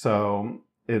 So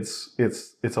it's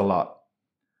a lot.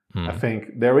 I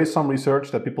think there is some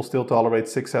research that people still tolerate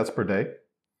 6 sets per day.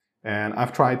 And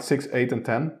I've tried 6, 8, and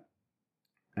 10.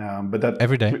 But that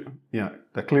every day,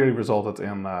 that clearly resulted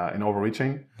in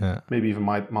overreaching, maybe even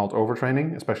mild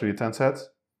overtraining, especially 10 sets,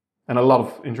 and a lot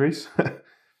of injuries.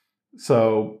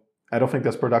 So I don't think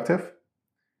that's productive.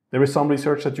 There is some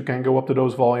research that you can go up to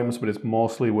those volumes, but it's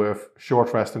mostly with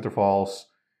short rest intervals,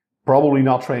 probably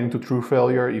not training to true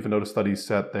failure, even though the studies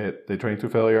said they train to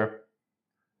failure.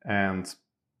 And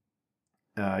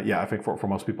I think for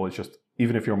most people, it's just,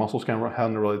 even if your muscles can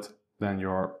handle it, then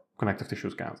your connective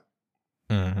tissues can't.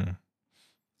 Mm-hmm.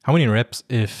 How many reps,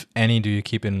 if any, do you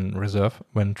keep in reserve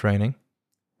when training?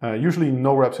 Usually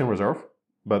no reps in reserve,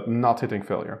 but not hitting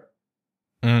failure.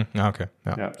 Okay.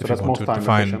 Yeah. So that's most time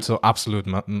efficient. So absolute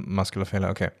muscular failure.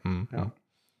 Okay. Yeah.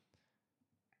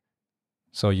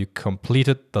 So you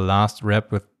completed the last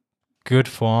rep with good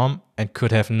form and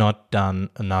could have not done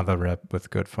another rep with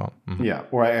good form. Mm-hmm. Yeah,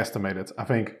 or I estimated. I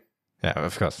think. Yeah,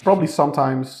 of course. Probably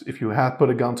sometimes, if you had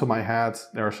put a gun to my head,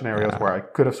 there are scenarios where I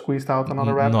could have squeezed out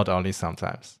another rep. Not only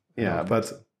sometimes. Yeah,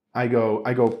 but I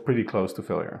go pretty close to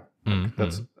failure.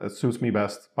 That suits me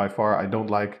best by far. I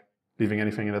don't like leaving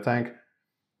anything in the tank,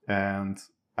 and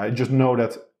I just know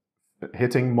that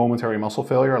hitting momentary muscle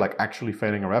failure, like actually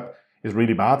failing a rep, is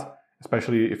really bad,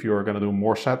 especially if you're going to do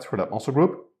more sets for that muscle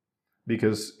group,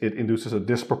 because it induces a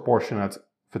disproportionate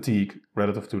fatigue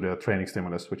relative to the training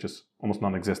stimulus, which is almost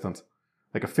non-existent.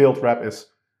 Like a failed rep is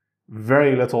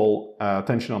very little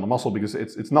tension on the muscle, because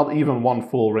it's not even one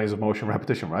full range of motion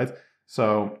repetition, right?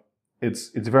 So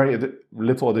it's very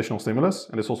little additional stimulus,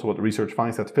 and it's also what the research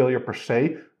finds, that failure per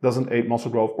se doesn't aid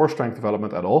muscle growth or strength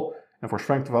development at all. And for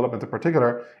strength development in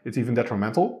particular, it's even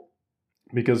detrimental,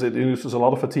 because it induces a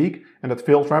lot of fatigue, and that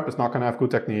failed rep is not going to have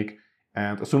good technique.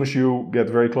 And as soon as you get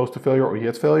very close to failure or you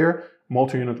hit failure,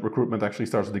 motor unit recruitment actually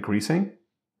starts decreasing,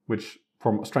 which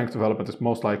from strength development is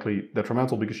most likely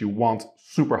detrimental, because you want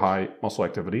super high muscle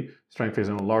activity. Strength is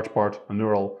in a large part a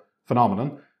neural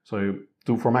phenomenon. So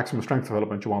for maximum strength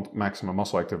development, you want maximum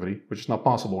muscle activity, which is not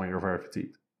possible when you're very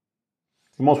fatigued.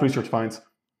 Most research finds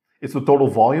it's the total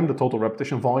volume, the total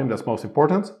repetition volume, that's most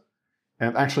important.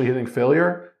 And actually hitting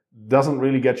failure doesn't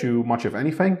really get you much of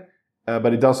anything,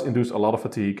 but it does induce a lot of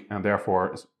fatigue, and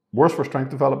therefore is worse for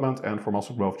strength development, and for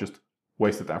muscle growth, just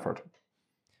wasted effort.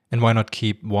 And why not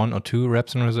keep 1 or 2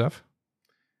 reps in reserve?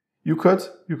 You could.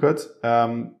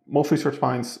 Most research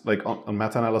finds, like on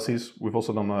meta-analyses, we've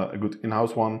also done a good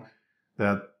in-house one,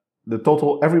 that the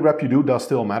total, every rep you do does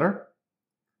still matter.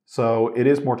 So it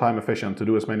is more time efficient to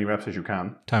do as many reps as you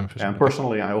can. Time efficient. And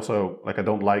personally, I also, I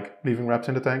don't like leaving reps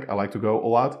in the tank. I like to go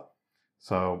all out.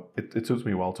 So it suits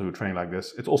me well to train like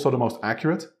this. It's also the most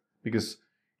accurate, because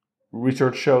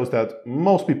research shows that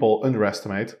most people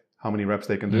underestimate how many reps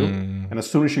they can do. And as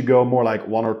soon as you go more like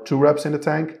 1 or 2 reps in the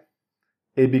tank,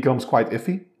 it becomes quite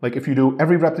iffy. Like if you do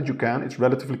every rep that you can, it's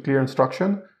relatively clear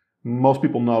instruction. Most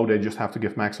people know they just have to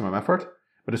give maximum effort.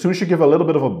 But as soon as you give a little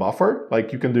bit of a buffer,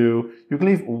 like you can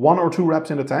leave 1 or 2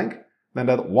 reps in the tank, then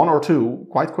that 1 or 2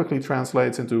 quite quickly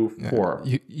translates into 4.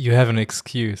 You have an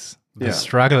excuse. The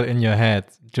struggle in your head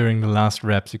during the last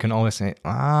reps, you can always say,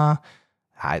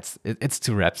 it's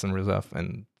 2 reps in reserve,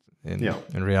 and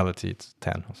in reality it's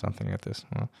 10 or something like this.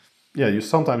 Yeah,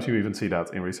 sometimes you even see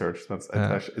that in research.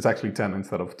 It's actually 10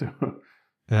 instead of 2.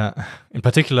 Yeah. In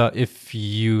particular, if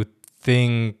you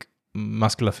think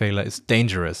muscular failure is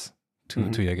dangerous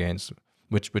to your gains,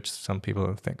 which some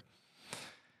people think.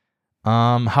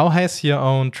 How has your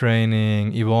own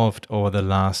training evolved over the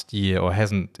last year, or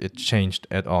hasn't it changed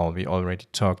at all? We already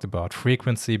talked about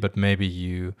frequency, but maybe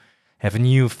you have a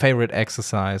new favorite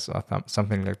exercise or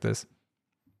something like this.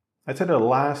 I'd say the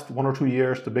last 1 or 2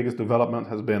 years, the biggest development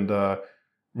has been the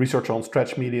research on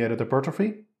stretch-mediated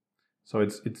hypertrophy. So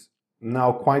it's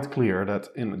now quite clear that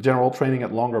in general, training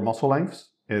at longer muscle lengths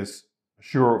is a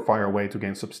surefire way to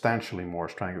gain substantially more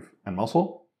strength and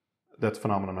muscle. That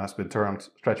phenomenon has been termed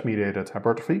stretch-mediated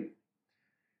hypertrophy.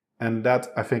 And that,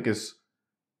 I think, is,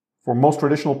 for most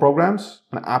traditional programs,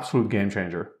 an absolute game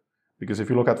changer. Because if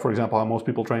you look at, for example, how most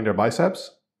people train their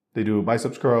biceps, they do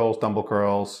biceps curls, dumbbell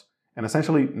curls, and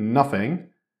essentially nothing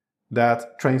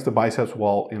that trains the biceps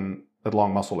well at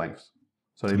long muscle lengths.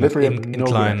 So they literally have no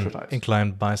good exercise.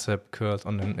 Incline bicep curls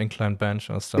on an incline bench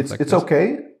or stuff like that. It's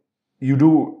okay. You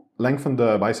do lengthen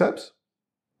the biceps,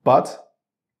 but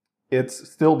it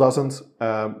still doesn't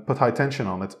put high tension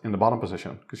on it in the bottom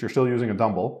position because you're still using a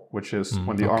dumbbell, which is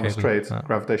when the arm is straight,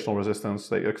 gravitational resistance,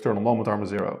 the external moment arm is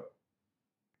 0.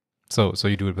 So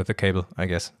you do it with a cable, I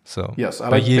guess. So yes, I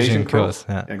like Bayesian curls.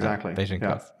 Yeah, exactly. Bayesian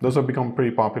curls. Those have become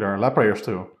pretty popular in lap prayers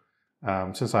too.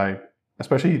 Since I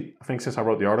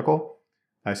wrote the article,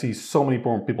 I see so many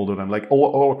more people do them, like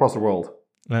all across the world.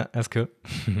 Yeah, that's cool.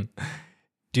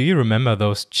 Do you remember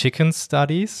those chicken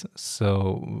studies?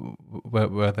 So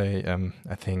were they?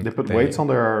 I think they put weights on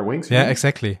their wings. Yeah,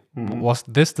 exactly. Mm-hmm. Was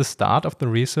this the start of the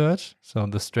research? So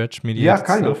the stretch mediated. Yeah,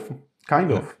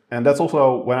 kind of. And that's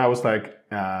also when I was like,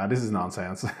 this is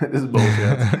nonsense. This is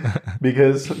bullshit.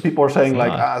 Because people are saying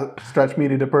stretch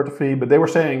mediated hypertrophy, but they were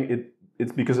saying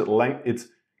it's because it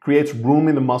creates room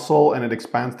in the muscle and it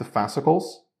expands the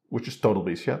fascicles, which is total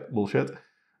bullshit.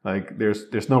 Like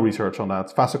there's no research on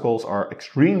that. Fascicles are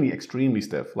extremely, extremely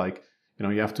stiff. Like,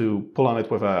 you have to pull on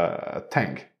it with a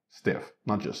tank stiff,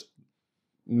 not just,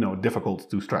 difficult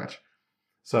to stretch.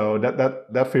 So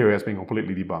that theory has been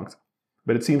completely debunked.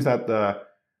 But it seems that the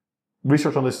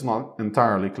research on this is not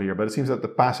entirely clear, but it seems that the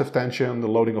passive tension, the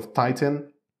loading of titin,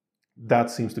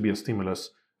 that seems to be a stimulus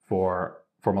for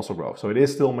muscle growth. So it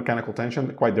is still mechanical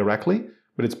tension quite directly,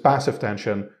 but it's passive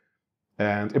tension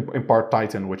and in part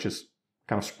titin, which is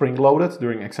kind of spring-loaded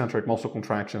during eccentric muscle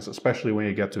contractions, especially when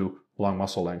you get to long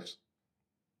muscle lengths.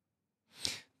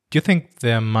 Do you think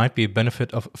there might be a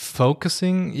benefit of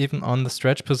focusing even on the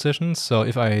stretch position? So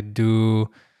if I do,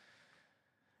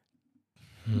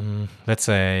 let's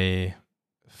say,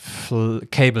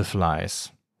 cable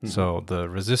flies, so the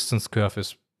resistance curve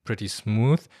is pretty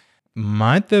smooth,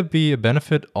 might there be a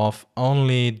benefit of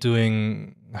only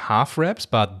doing half reps,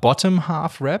 but bottom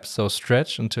half reps, so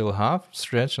stretch until half?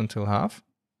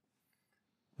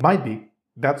 Might be.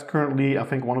 That's currently, I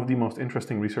think, one of the most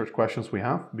interesting research questions we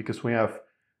have, because we have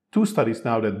 2 studies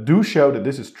now that do show that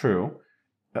this is true,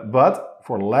 but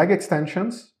for leg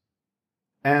extensions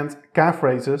and calf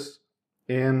raises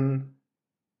in,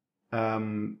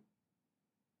 were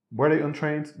they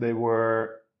untrained? They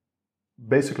were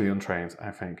basically untrained,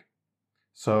 I think.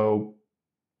 So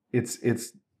they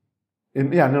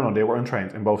were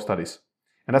untrained in both studies.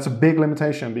 And that's a big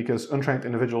limitation because untrained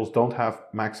individuals don't have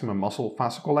maximum muscle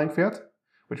fascicle length yet,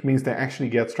 which means they actually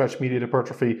get stretch-mediated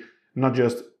hypertrophy not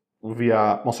just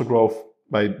via muscle growth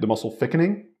by the muscle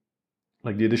thickening,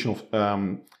 like the additional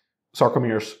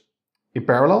sarcomeres in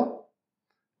parallel,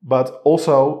 but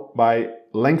also by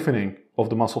lengthening of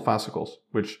the muscle fascicles,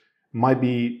 which might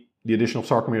be the addition of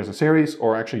sarcomeres in series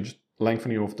or actually just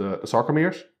lengthening of the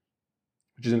sarcomeres,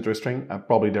 which is interesting.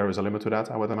 Probably there is a limit to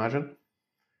that, I would imagine.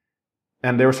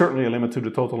 And there is certainly a limit to the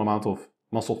total amount of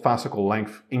muscle fascicle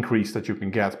length increase that you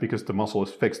can get because the muscle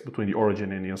is fixed between the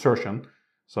origin and the insertion.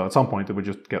 So at some point it would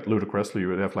just get ludicrous. You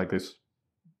would have like this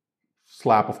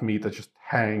slab of meat that's just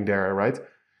hanging there, right?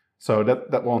 So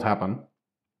that won't happen.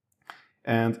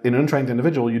 And in an untrained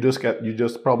individual, you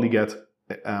just probably get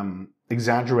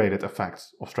exaggerated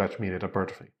effects of stretch-mediated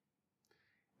hypertrophy.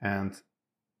 And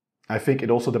I think it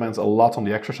also depends a lot on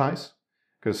the exercise,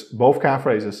 because both calf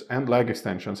raises and leg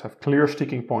extensions have clear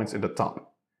sticking points in the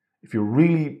top. If you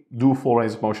really do full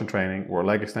range of motion training, or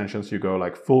leg extensions, you go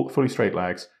like fully straight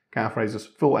legs, calf raises,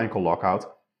 full ankle lockout,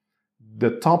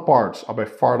 the top parts are by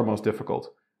far the most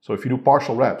difficult. So if you do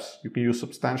partial reps, you can use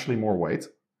substantially more weight.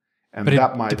 And but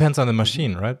it depends on the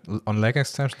machine, right? On leg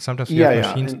extensions, sometimes you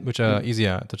have machines which are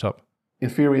easier at the top. In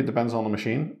theory, it depends on the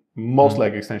machine. Most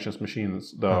leg extensions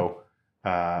machines, though,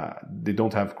 they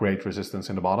don't have great resistance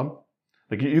in the bottom.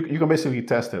 Like you can basically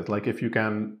test it. Like if you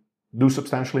can do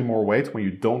substantially more weight when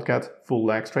you don't get full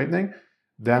leg straightening,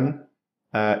 then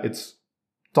it's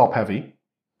top heavy,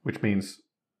 which means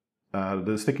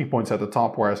the sticking point's at the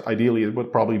top, whereas ideally it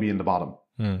would probably be in the bottom.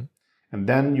 And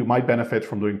then you might benefit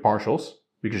from doing partials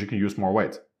because you can use more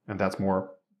weight. And that's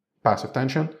more passive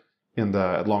tension in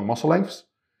the long muscle lengths,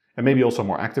 and maybe also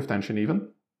more active tension even.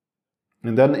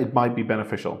 And then it might be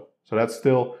beneficial. So that's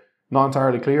still not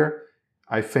entirely clear.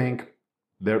 I think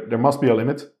there must be a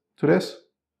limit to this,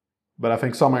 but I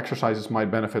think some exercises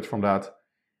might benefit from that.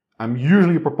 I'm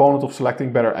usually a proponent of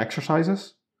selecting better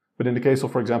exercises, but in the case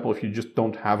of, for example, if you just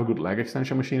don't have a good leg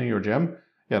extension machine in your gym,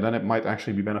 then it might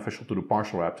actually be beneficial to do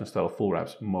partial reps instead of full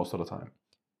reps most of the time.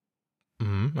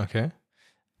 Okay.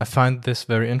 I find this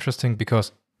very interesting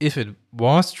because if it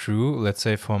was true, let's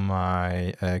say for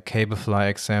my cable fly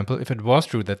example, if it was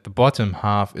true that the bottom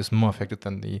half is more effective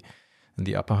than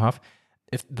the upper half,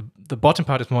 if the bottom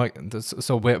part is more,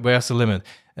 so where's the limit?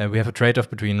 We have a trade-off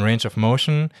between range of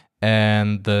motion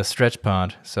and the stretch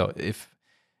part. So if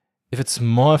it's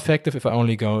more effective if I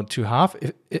only go to half,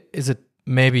 is it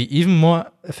maybe even more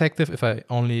effective if I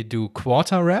only do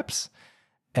quarter reps?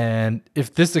 And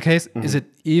if this is the case, is it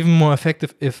even more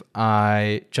effective if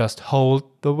I just hold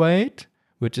the weight,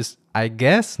 which is, I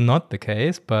guess, not the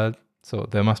case, but so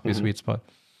there must be a sweet spot.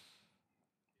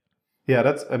 Yeah,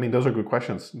 those are good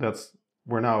questions.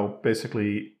 We're now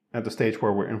basically at the stage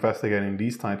where we're investigating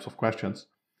these types of questions,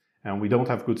 and we don't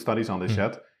have good studies on this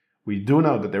yet. We do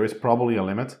know that there is probably a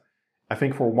limit. I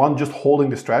think for one, just holding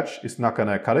the stretch is not going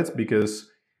to cut it because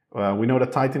we know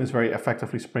that Titan is very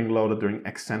effectively spring-loaded during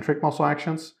eccentric muscle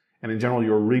actions. And in general,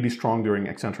 you're really strong during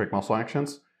eccentric muscle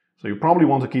actions. So you probably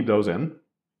want to keep those in.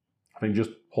 I think just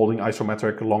holding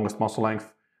isometric longest muscle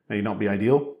length may not be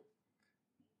ideal.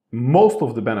 Most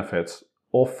of the benefits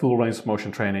of full range of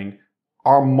motion training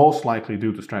are most likely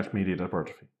due to stretch-mediated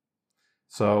hypertrophy.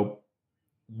 So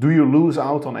do you lose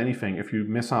out on anything if you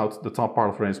miss out the top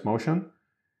part of range of motion?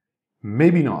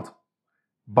 Maybe not.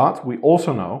 But we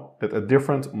also know that at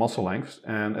different muscle lengths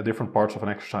and at different parts of an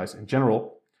exercise in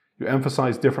general, you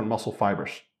emphasize different muscle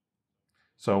fibers.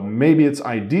 So maybe it's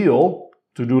ideal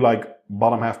to do like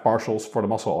bottom half partials for the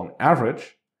muscle on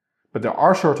average, but there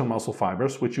are certain muscle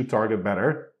fibers which you target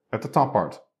better at the top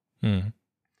part.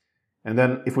 And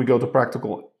then if we go to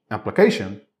practical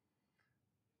application,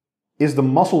 is the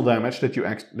muscle damage that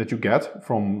you get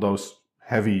from those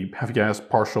heavy ass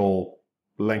partial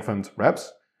lengthened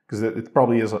reps, because it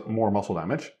probably is more muscle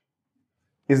damage,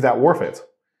 is that worth it?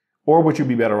 Or would you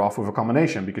be better off with a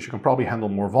combination, because you can probably handle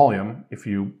more volume if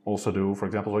you also do, for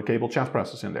example, the cable chest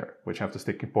presses in there, which have the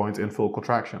sticking point in full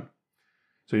contraction.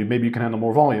 So maybe you can handle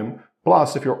more volume.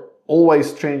 Plus, if you're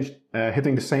always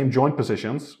hitting the same joint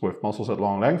positions with muscles at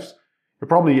long lengths, you're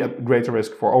probably at greater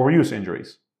risk for overuse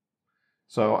injuries.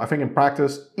 So I think in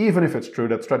practice, even if it's true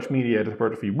that stretch-mediated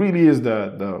hypertrophy really is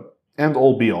the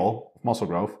end-all be-all of muscle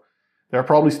growth, there are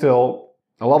probably still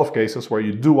a lot of cases where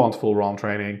you do want full ROM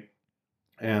training,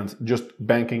 and just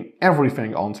banking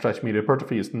everything on stretch-mediated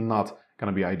hypertrophy is not going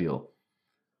to be ideal.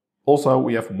 Also,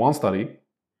 we have one study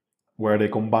where they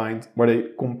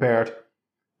compared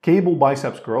cable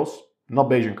biceps curls, not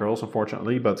Bayesian curls,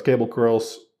 unfortunately, but cable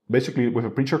curls basically with a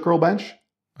preacher curl bench,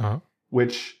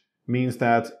 which means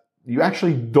that you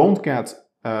actually don't get,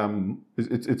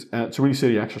 it's a really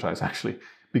silly exercise actually,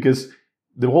 because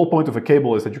the whole point of a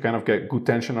cable is that you kind of get good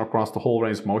tension across the whole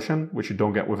range of motion, which you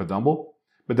don't get with a dumbbell.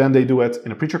 But then they do it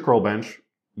in a preacher curl bench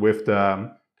with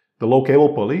the low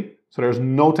cable pulley, so there's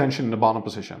no tension in the bottom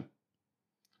position,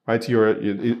 right?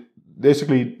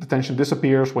 Basically the tension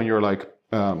disappears when you're like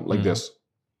this.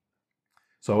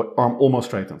 So arm almost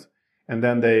straightened. And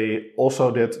then they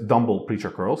also did dumbbell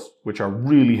preacher curls, which are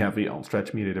really heavy on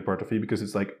stretch-mediated hypertrophy because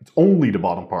it's only the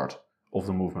bottom part of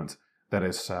the movement that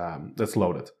is that's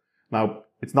loaded. Now,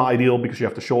 it's not ideal because you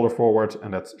have the shoulder forward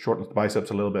and that shortens the biceps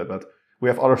a little bit, but we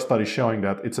have other studies showing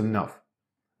that it's enough.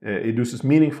 It induces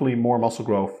meaningfully more muscle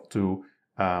growth to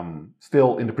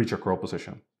still in the preacher curl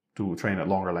position to train at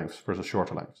longer lengths versus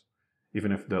shorter lengths,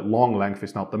 even if the long length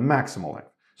is not the maximal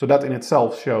length. So that in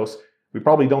itself shows we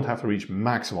probably don't have to reach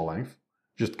maximal length,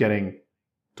 just getting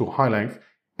to high length,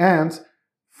 and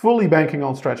fully banking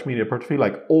on stretch-mediated hypertrophy,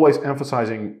 like always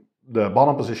emphasizing the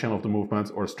bottom position of the movement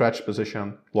or stretch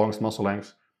position, longest muscle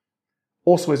length,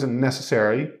 also isn't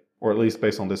necessary, or at least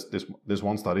based on this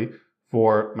one study,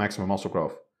 for maximum muscle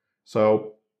growth.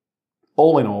 So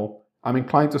all in all, I'm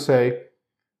inclined to say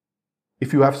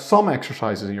if you have some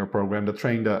exercises in your program that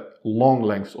train the long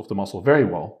lengths of the muscle very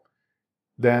well,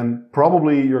 then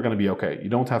probably you're going to be okay. You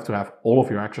don't have to have all of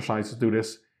your exercises do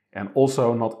this, and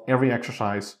also not every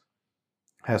exercise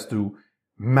has to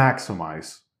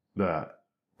maximize the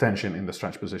tension in the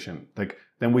stretch position.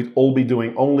 Then we'd all be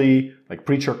doing only like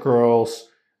preacher curls,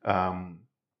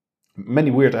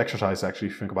 many weird exercises actually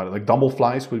if you think about it, like dumbbell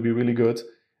flies would be really good,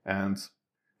 and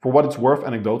For what it's worth,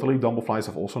 anecdotally, dumbbell flies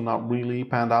have also not really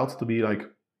panned out to be like,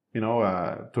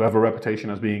 to have a reputation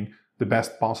as being the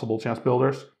best possible chest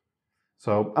builders.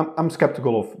 So I'm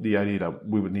skeptical of the idea that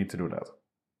we would need to do that.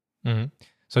 Mm-hmm.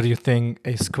 So do you think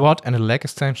a squat and a leg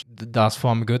extension does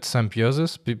form a good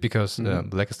symbiosis because the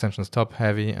leg extension is top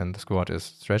heavy and the squat is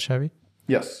stretch heavy?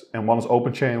 Yes, and one is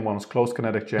open chain, one is closed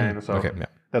kinetic chain. So okay,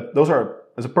 yeah. those are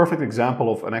a perfect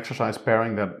example of an exercise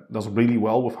pairing that does really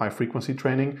well with high frequency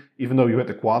training. Even though you hit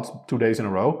the quads 2 days in a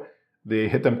row, they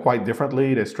hit them quite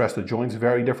differently. They stress the joints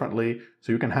very differently.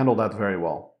 So you can handle that very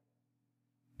well.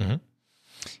 Mm-hmm.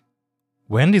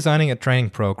 When designing a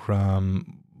training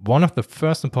program, one of the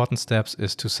first important steps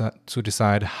is to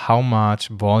decide how much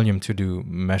volume to do,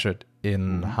 measured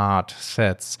in hard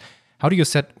sets. How do you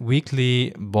set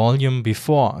weekly volume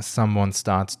before someone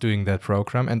starts doing that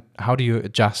program? And how do you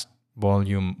adjust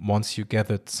volume once you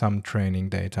gathered some training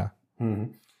data?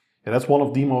 Mm-hmm. Yeah, that's one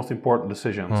of the most important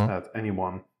decisions that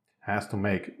anyone has to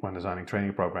make when designing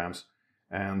training programs.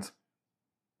 And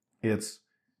it's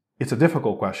a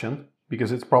difficult question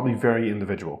because it's probably very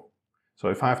individual. So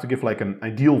if I have to give like an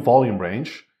ideal volume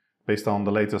range based on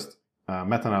the latest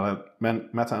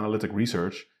meta-analytic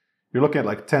research, you're looking at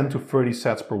like 10 to 30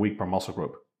 sets per week per muscle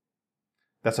group.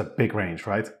 That's a big range,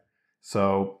 right?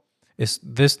 So is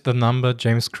this the number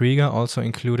James Krieger also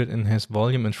included in his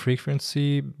volume and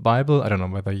frequency Bible? I don't know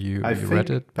whether you read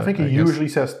it. I think he usually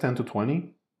says 10 to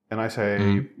 20, and I say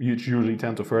it's usually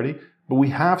 10 to 30. But we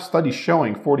have studies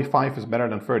showing 45 is better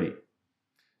than 30.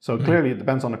 So clearly it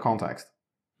depends on the context.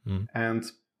 And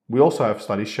we also have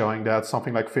studies showing that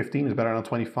something like 15 is better than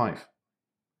 25.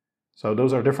 So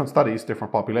those are different studies,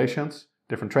 different populations,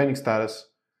 different training status,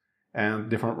 and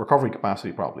different recovery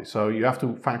capacity probably. So you have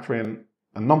to factor in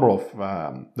a number of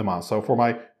demands. So for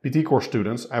my PT course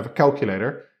students, I have a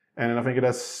calculator, and I think it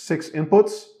has 6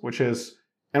 inputs, which is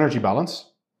energy balance.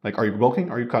 Like, are you bulking?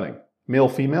 Are you cutting? Male,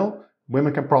 female.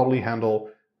 Women can probably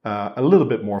handle a little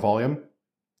bit more volume.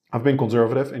 I've been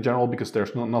conservative in general because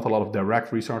there's not a lot of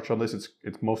direct research on this.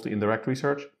 It's mostly indirect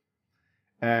research.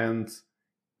 And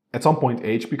at some point,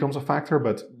 age becomes a factor,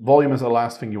 but volume is the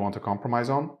last thing you want to compromise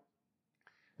on.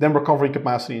 Then recovery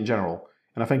capacity in general.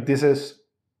 And I think this is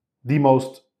the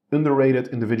most underrated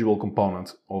individual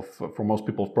component for most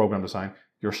people's program design.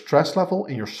 Your stress level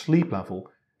and your sleep level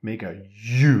make a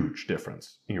huge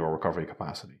difference in your recovery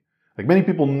capacity. Like, many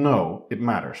people know it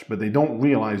matters, but they don't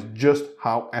realize just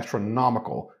how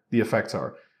astronomical the effects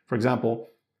are. For example,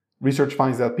 research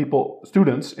finds that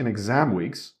students in exam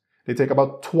weeks, they take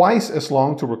about twice as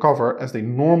long to recover as they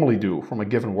normally do from a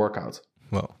given workout.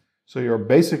 Well, so you're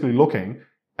basically looking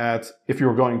at, if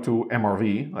you're going to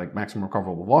MRV, like maximum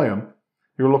recoverable volume,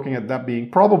 you're looking at that being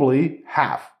probably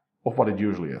half of what it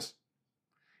usually is.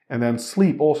 And then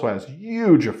sleep also has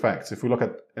huge effects. If we look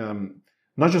at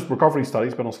not just recovery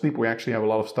studies, but on sleep, we actually have a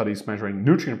lot of studies measuring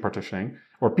nutrient partitioning,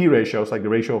 or P ratios, like the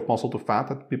ratio of muscle to fat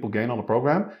that people gain on the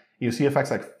program. You see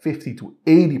effects like 50 to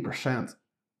 80%.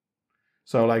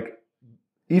 So like,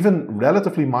 even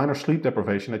relatively minor sleep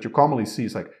deprivation that you commonly see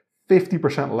is like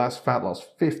 50% less fat loss,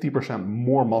 50%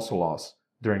 more muscle loss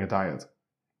during a diet.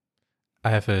 I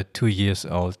have a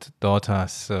 2-year-old daughter,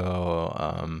 so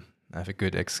I have a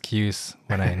good excuse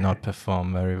when I not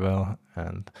perform very well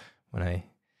and when I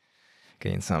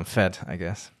gain some fat, I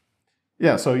guess.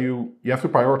 Yeah, so you have to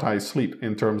prioritize sleep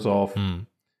in terms of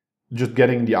just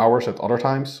getting the hours at other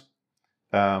times,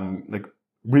 like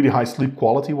really high sleep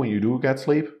quality when you do get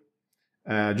sleep,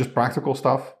 just practical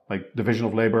stuff like division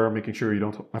of labor, making sure you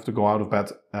don't have to go out of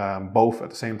bed both at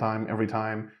the same time, every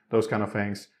time, those kind of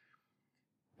things.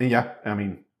 And yeah, I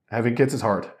mean, having kids is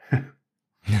hard.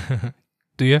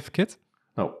 Do you have kids?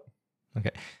 No. Okay.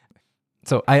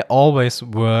 So I always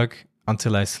work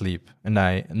until I sleep, and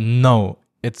I know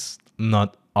it's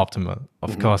not optimal.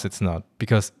 Of course it's not,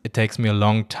 because it takes me a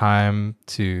long time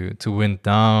to wind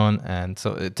down, and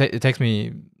so it takes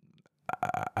me,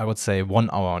 I would say, 1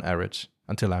 hour on average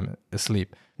until I'm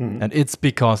asleep. And it's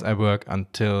because I work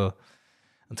until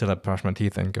I brush my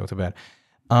teeth and go to bed.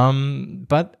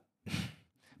 But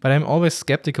I'm always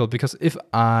skeptical, because if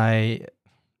I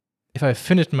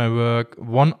finished my work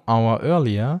 1 hour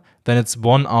earlier, then it's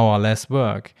 1 hour less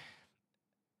work.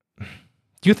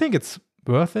 Do you think it's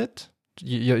worth it?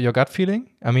 Your gut feeling?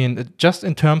 I mean, just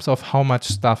in terms of how much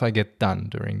stuff I get done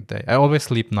during the day. I always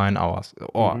sleep 9 hours,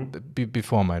 or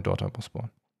before my daughter was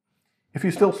born. If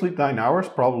you still sleep 9 hours,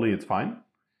 probably it's fine.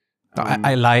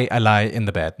 I lie in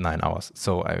the bed 9 hours,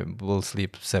 so I will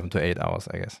sleep 7 to 8 hours,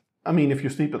 I guess. I mean, if you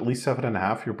sleep at least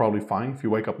 7.5, you're probably fine. If you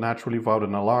wake up naturally without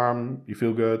an alarm, you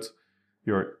feel good,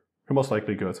 you're most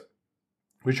likely good.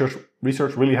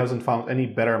 Research really hasn't found any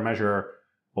better measure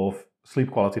of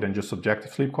sleep quality than just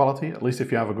subjective sleep quality, at least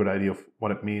if you have a good idea of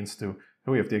what it means to,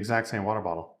 we have the exact same water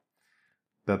bottle,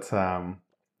 that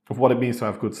of what it means to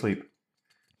have good sleep.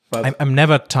 But I'm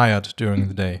never tired during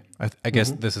the day. I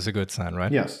guess this is a good sign,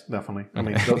 right? Yes, definitely. I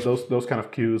mean, those kind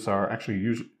of cues are actually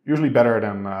usually better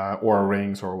than Oura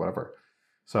rings or whatever.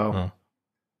 So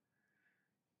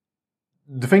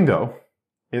the thing, though,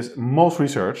 is most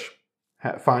research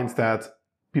finds that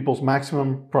people's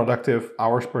maximum productive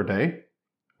hours per day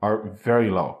are very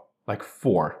low, like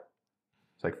 4.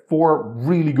 It's like 4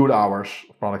 really good hours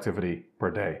of productivity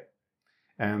per day.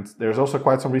 And there's also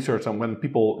quite some research on when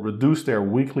people reduce their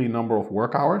weekly number of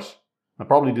work hours. Now,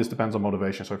 probably this depends on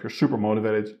motivation. So if you're super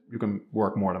motivated, you can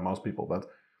work more than most people. But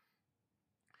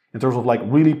in terms of like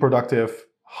really productive,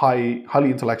 highly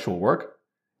intellectual work,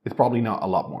 it's probably not a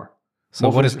lot more. So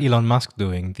what is Elon Musk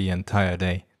doing the entire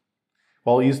day?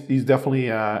 Well, he's definitely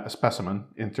a specimen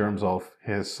in terms of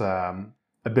his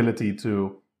ability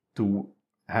to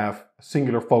have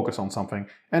singular focus on something.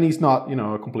 And he's not,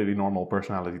 a completely normal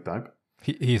personality type.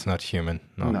 He's not human.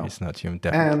 No, he's not human,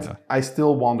 definitely and not. I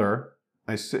still wonder,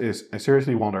 I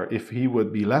seriously wonder if he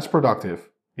would be less productive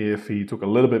if he took a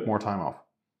little bit more time off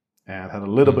and had a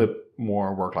little bit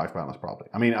more work-life balance, probably.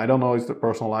 I mean, I don't know his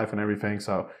personal life and everything,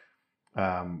 so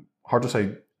hard to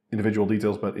say individual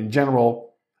details, but in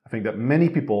general, I think that many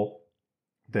people,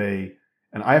 and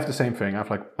I have the same thing,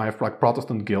 I have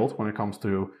Protestant guilt when it comes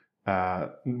to,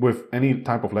 with any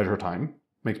type of leisure time,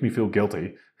 makes me feel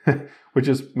guilty, which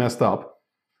is messed up.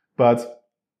 But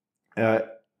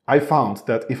I found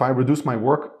that if I reduce my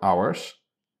work hours,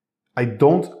 I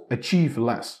don't achieve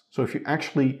less. So if you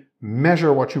actually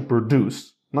measure what you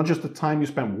produce, not just the time you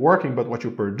spend working, but what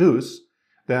you produce,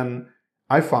 then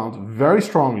I found very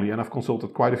strongly, and I've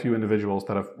consulted quite a few individuals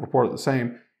that have reported the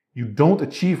same, you don't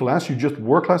achieve less, you just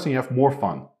work less and you have more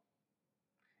fun.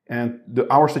 And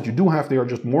the hours that you do have, they are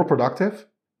just more productive.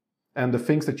 And the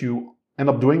things that you end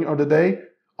up doing of the day,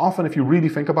 often if you really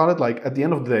think about it, like at the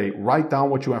end of the day, write down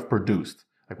what you have produced.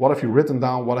 Like what have you written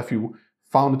down, what have you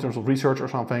found in terms of research or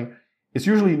something. It's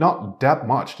usually not that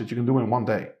much that you can do in one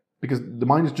day because the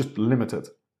mind is just limited.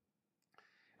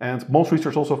 And most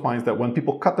research also finds that when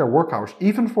people cut their work hours,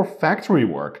 even for factory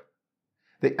work,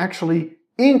 they actually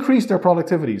increase their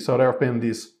productivity. So there have been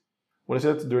these,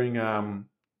 during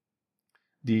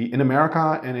in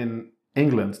America and in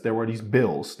England, there were these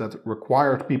bills that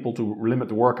required people to limit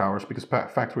the work hours because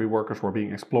factory workers were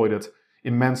being exploited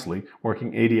immensely,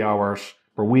 working 80 hours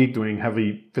per week, doing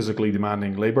heavy, physically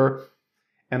demanding labor.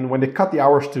 And when they cut the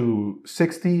hours to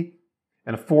 60,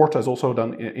 and Ford has also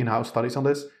done in-house studies on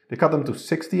this, they cut them to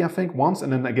 60, I think, once,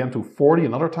 and then again to 40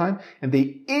 another time, and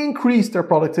they increased their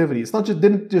productivity. It's not just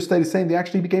didn't just stay the same, they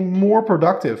actually became more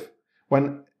productive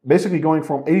when basically going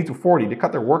from 80 to 40, they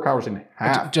cut their work hours in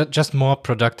half. Just more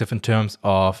productive in terms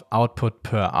of output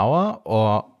per hour,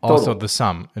 or also the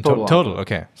sum? Total.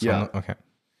 Okay. So yeah. Okay.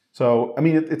 So, I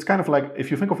mean, it's kind of like,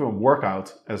 if you think of a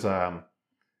workout as an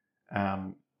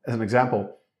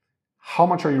example, how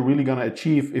much are you really going to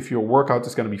achieve if your workout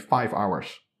is going to be 5 hours?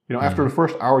 After the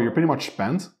first hour, you're pretty much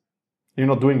spent. You're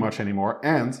not doing much anymore.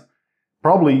 And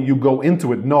probably you go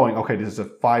into it knowing, okay, this is a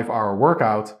 5-hour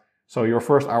workout. So your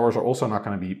first hours are also not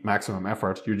going to be maximum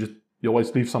effort. You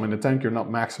always leave some in the tank. You're not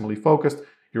maximally focused.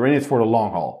 You're in it for the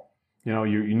long haul. You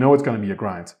know it's going to be a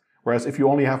grind. Whereas if you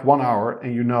only have 1 hour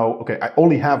and you know, okay, I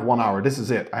only have 1 hour. This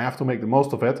is it. I have to make the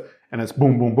most of it. And it's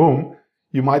boom, boom, boom.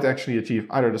 You might actually achieve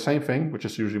either the same thing, which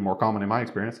is usually more common in my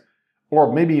experience,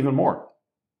 or maybe even more.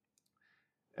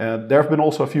 There have been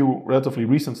also a few relatively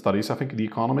recent studies. I think The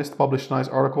Economist published a nice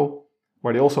article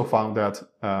where they also found that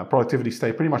productivity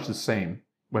stayed pretty much the same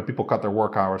when people cut their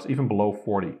work hours, even below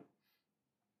 40.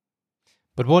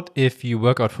 But what if you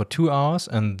work out for 2 hours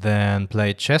and then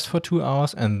play chess for 2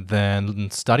 hours and then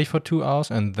study for 2 hours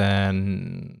and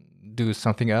then do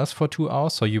something else for 2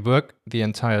 hours? So you work the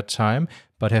entire time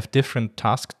but have different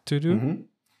tasks to do? Mm-hmm.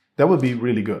 That would be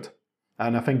really good.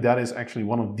 And I think that is actually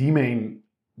one of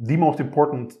the most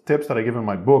important tips that I give in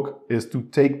my book is to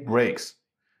take breaks,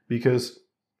 because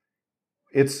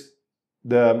it's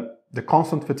the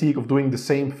constant fatigue of doing the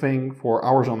same thing for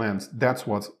hours on end. That's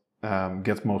what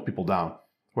gets most people down.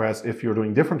 Whereas if you're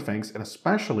doing different things, and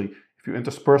especially if you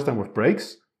intersperse them with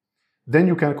breaks, then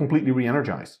you can completely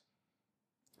re-energize.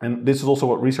 And this is also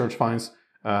what research finds.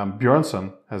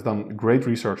 Björnson has done great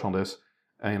research on this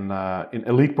in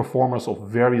elite performers of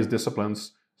various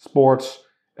disciplines, sports,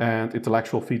 and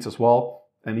intellectual feats as well.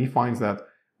 And he finds that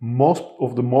most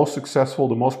of the most successful,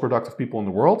 the most productive people in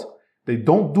the world, they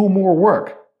don't do more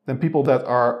work than people that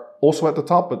are also at the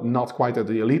top, but not quite at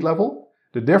the elite level.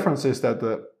 The difference is that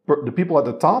the people at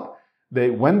the top,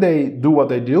 when they do what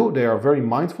they do, they are very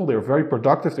mindful, they're very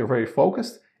productive, they're very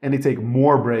focused, and they take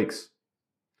more breaks.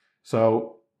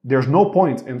 So there's no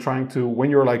point in trying to, when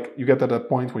you're like, you get to that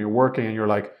point when you're working and you're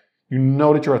like, you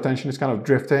know that your attention is kind of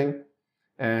drifting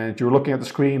and you're looking at the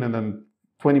screen, and then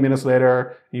 20 minutes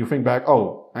later you think back,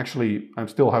 oh, actually, I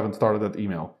still haven't started that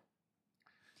email.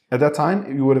 At that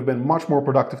time, you would have been much more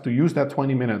productive to use that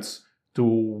 20 minutes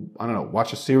to, I don't know,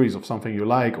 watch a series of something you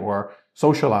like, or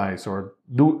socialize, or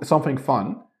do something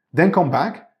fun. Then come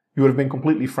back, you would have been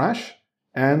completely fresh,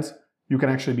 and you can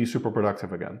actually be super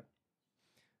productive again.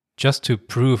 Just to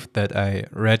prove that I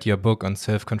read your book on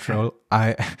self-control,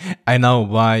 I know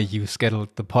why you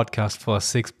scheduled the podcast for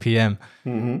 6 p.m.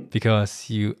 Because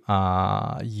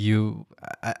I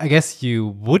guess you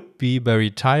would be very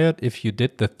tired if you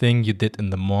did the thing you did in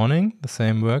the morning, the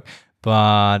same work.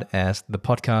 But as the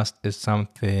podcast is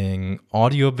something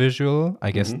audio-visual,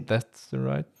 I guess that's the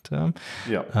right term.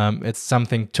 Yeah. It's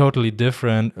something totally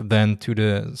different than to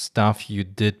the stuff you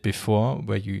did before,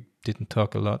 where you didn't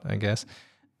talk a lot, I guess.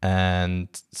 And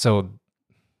so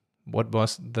what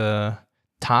was the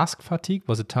task fatigue?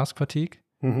 Was it task fatigue?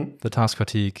 The task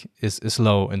fatigue is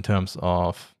low in terms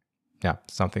of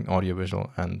something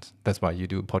audiovisual, and that's why you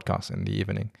do podcasts in the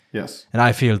evening. Yes. And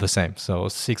I feel the same. So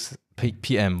 6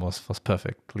 p.m. was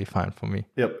perfectly fine for me.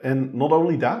 Yep. And not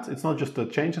only that, it's not just the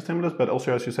change in stimulus, but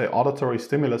also, as you say, auditory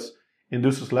stimulus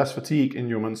induces less fatigue in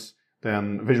humans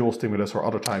than visual stimulus or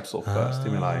other types of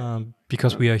stimuli.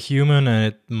 Because we are human,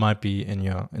 and it might be in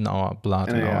our blood,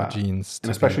 in our genes.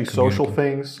 And especially social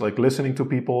things, like listening to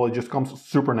people, it just comes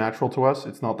super natural to us.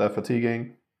 It's not that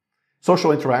fatiguing.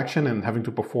 Social interaction and having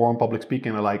to perform public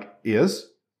speaking and like is.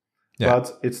 Yeah.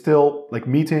 But it's still like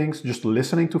meetings, just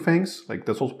listening to things. Like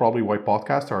that's also probably why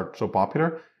podcasts are so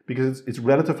popular, because it's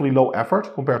relatively low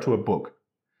effort compared to a book.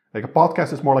 Like a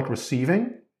podcast is more like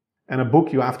receiving, and a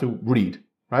book you have to read,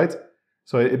 right?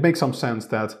 So it makes some sense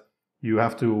that you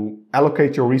have to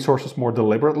allocate your resources more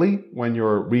deliberately when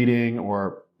you're reading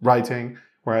or writing,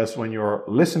 whereas when you're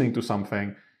listening to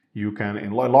something, you can,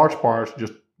 in large parts,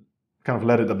 just kind of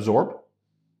let it absorb,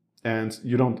 and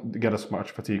you don't get as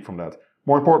much fatigue from that.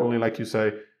 More importantly, like you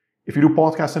say, if you do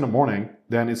podcasts in the morning,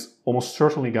 then it's almost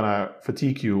certainly going to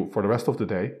fatigue you for the rest of the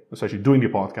day, especially doing the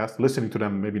podcast, listening to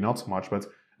them, maybe not so much, but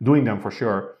doing them for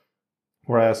sure.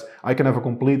 Whereas I can have a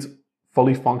complete,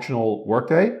 fully functional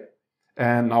workday,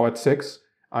 and now at 6,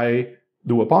 I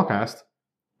do a podcast,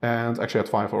 and actually at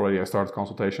 5 already I started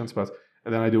consultations, but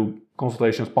then I do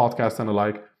consultations, podcasts, and the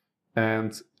like,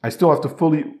 and I still have the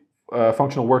fully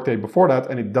functional workday before that,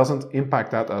 and it doesn't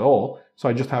impact that at all. So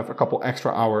I just have a couple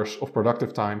extra hours of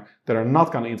productive time that are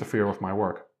not going to interfere with my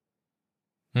work.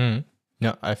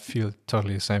 Yeah, I feel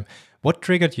totally the same. What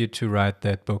triggered you to write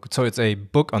that book? So it's a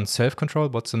book on self-control.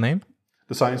 What's the name?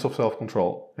 The Science of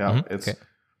Self-Control. Yeah,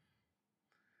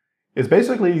 it's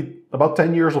basically about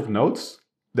 10 years of notes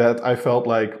that I felt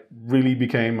like really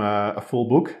became a full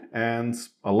book. And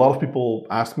a lot of people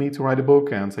asked me to write a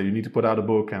book and say, you need to put out a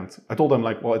book. And I told them,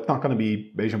 like, well, it's not going to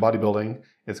be Bayesian bodybuilding.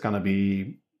 It's going to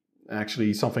be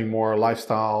actually something more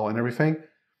lifestyle and everything.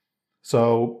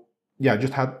 So yeah, I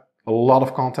just had a lot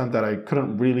of content that I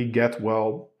couldn't really get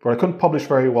well, or I couldn't publish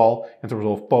very well in terms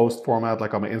of post format,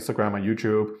 like on my Instagram and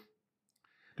YouTube.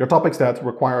 There are topics that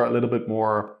require a little bit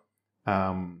more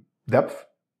depth,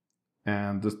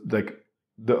 and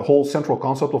the whole central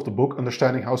concept of the book,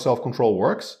 understanding how self-control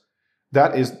works,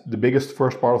 that is the biggest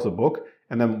first part of the book.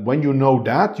 And then when you know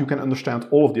that, you can understand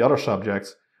all of the other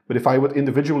subjects. But if I would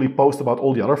individually post about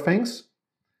all the other things,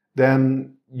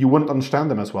 then you wouldn't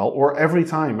understand them as well. Or every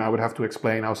time I would have to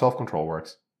explain how self-control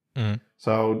works.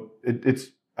 So it's,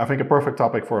 I think, a perfect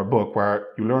topic for a book where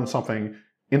you learn something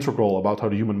integral about how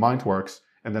the human mind works,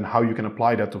 and then how you can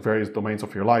apply that to various domains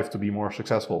of your life to be more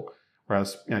successful.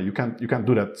 Whereas you can't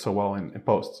do that so well in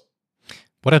posts.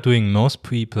 What are doing most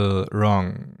people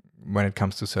wrong when it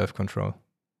comes to self-control?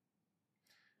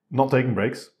 Not taking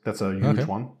breaks. That's a huge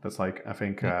one. That's like, I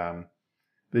think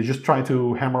they just try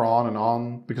to hammer on and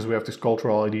on, because we have this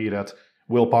cultural idea that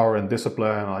willpower and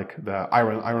discipline, like the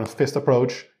iron fist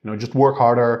approach, just work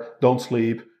harder, don't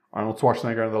sleep. Arnold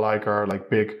Schwarzenegger and the like are like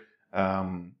big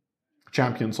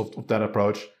champions of that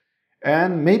approach.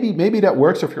 And maybe that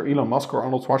works if you're Elon Musk or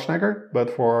Arnold Schwarzenegger, but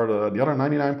for the other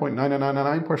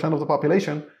 99.999% of the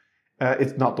population,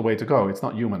 it's not the way to go. It's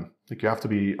not human. Like, you have to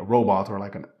be a robot or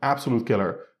like an absolute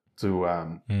killer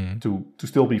to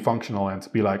still be functional and to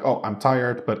be like, oh, I'm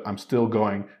tired, but I'm still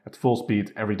going at full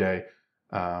speed every day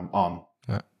on.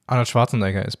 Arnold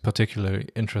Schwarzenegger is particularly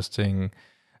interesting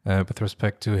with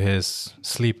respect to his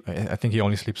sleep. I think he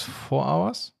only sleeps 4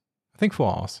 hours. I think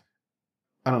 4 hours.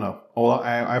 I don't know. Well,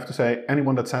 I have to say,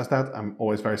 anyone that says that, I'm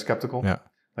always very skeptical. Yeah.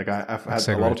 Like I've had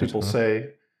a lot of people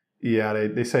say, yeah,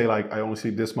 they say like, I only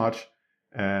sleep this much.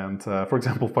 And for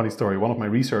example, funny story, one of my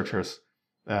researchers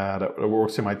that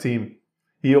works in my team,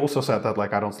 he also said that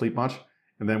like, I don't sleep much.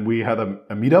 And then we had a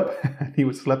meetup and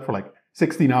he slept for like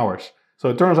 16 hours. So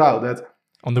it turns out that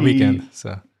on the weekend.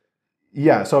 So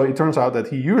it turns out that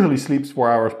he usually sleeps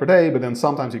 4 hours per day, but then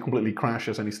sometimes he completely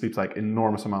crashes and he sleeps like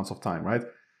enormous amounts of time, right?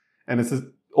 And it's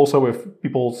also with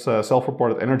people's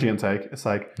self-reported energy intake. It's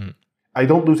like, I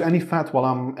don't lose any fat while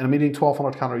I'm eating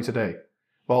 1,200 calories a day.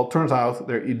 Well, it turns out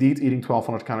they're indeed eating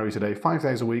 1,200 calories a day 5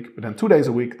 days a week, but then 2 days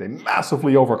a week they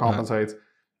massively overcompensate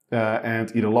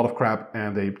and eat a lot of crap,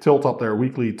 and they tilt up their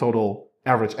weekly total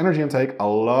average energy intake a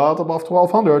lot above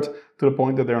 1,200 to the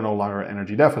point that they're no longer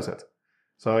energy deficit.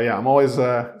 So yeah, I'm always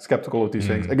skeptical of these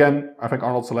things. Again, I think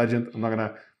Arnold's a legend. I'm not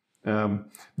gonna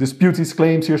dispute his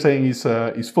claims here, saying he's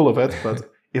full of it. But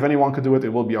if anyone could do it, it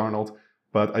will be Arnold.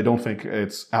 But I don't think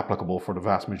it's applicable for the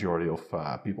vast majority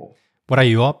of people. What are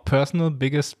your personal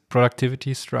biggest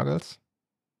productivity struggles?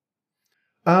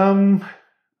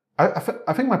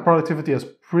 I think my productivity is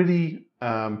pretty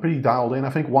dialed in. I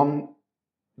think one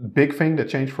big thing that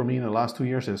changed for me in the last 2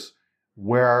 years is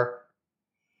where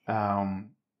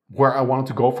I wanted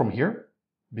to go from here.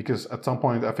 Because at some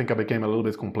point, I think I became a little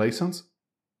bit complacent,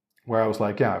 where I was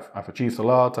like, yeah, I've achieved a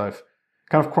lot. I've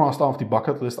kind of crossed off the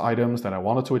bucket list items that I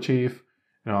wanted to achieve.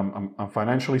 You know, I'm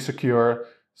financially secure.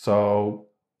 So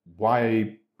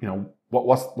why,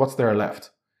 what's there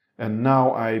left? And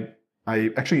now I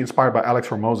actually inspired by Alex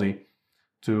Hormozy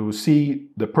to see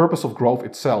the purpose of growth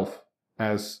itself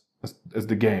as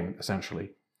the game, essentially.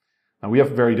 Now, we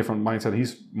have a very different mindset.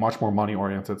 He's much more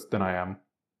money-oriented than I am.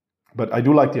 But I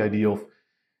do like the idea of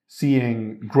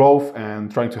seeing growth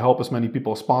and trying to help as many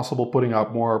people as possible, putting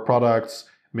out more products,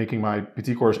 making my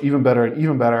PT course even better and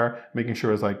even better, making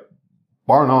sure it's like,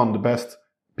 bar none, the best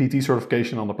PT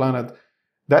certification on the planet.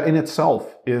 That in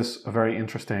itself is a very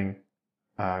interesting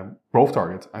growth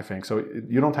target, I think. So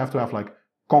you don't have to have like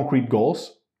concrete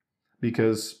goals,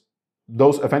 because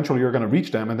those eventually you're going to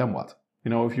reach them, and then what?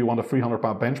 If you want a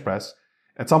 300-pound bench press,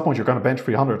 at some point you're going to bench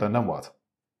 300, and then what?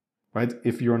 Right?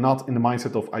 If you're not in the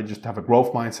mindset of, I just have a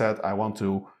growth mindset, I want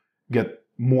to get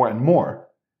more and more,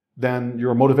 then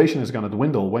your motivation is going to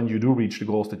dwindle when you do reach the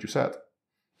goals that you set.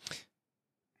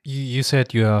 You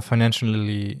said you are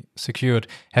financially secured.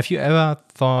 Have you ever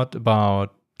thought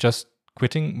about just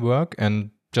quitting work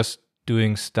and just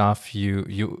doing stuff you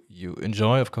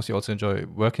enjoy? Of course, you also enjoy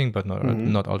working, but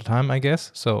not all the time, I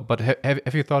guess. So, but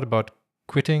have you thought about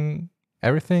quitting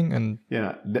everything? And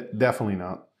yeah, definitely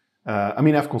not. I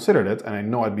mean, I've considered it, and I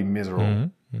know I'd be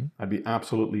miserable. I'd be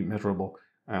absolutely miserable.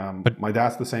 But my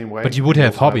dad's the same way. But you would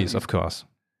have hobbies, of course.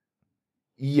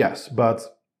 Yes, but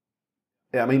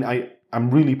I mean, I'm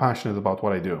really passionate about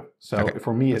what I do. So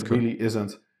for me, it really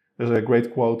isn't. There's a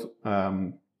great quote.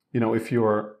 If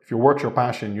your work's your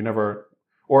passion, you never,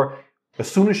 or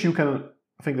as soon as you can.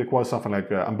 I think the quote is something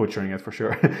like, I'm butchering it for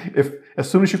sure. As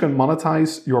soon as you can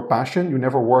monetize your passion, you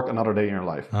never work another day in your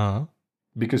life.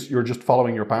 Because you're just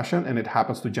following your passion and it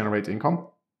happens to generate income.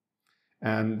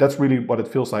 And that's really what it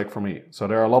feels like for me. So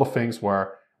there are a lot of things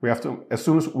where we have to, as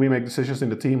soon as we make decisions in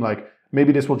the team, like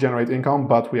maybe this will generate income,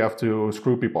 but we have to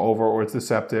screw people over or it's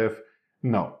deceptive.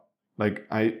 No. Like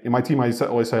in my team, I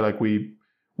always say like we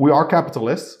are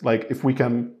capitalists. Like if we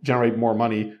can generate more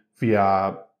money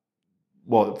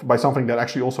by something that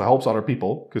actually also helps other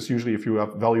people, because usually if you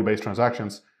have value-based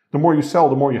transactions, the more you sell,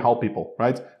 the more you help people,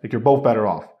 right? Like you're both better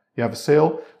off. You have a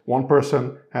sale, one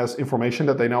person has information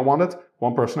that they now wanted,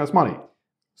 one person has money.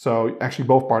 So actually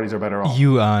both parties are better off.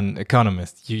 You are an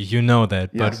economist, you know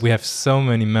that, Yes. But we have so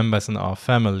many members in our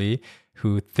family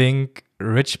who think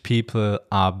rich people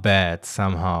are bad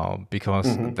somehow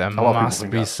because there must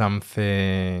be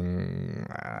something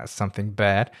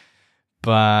bad.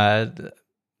 But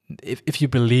if you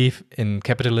believe in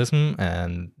capitalism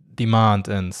and demand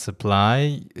and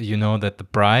supply, you know that the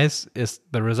price is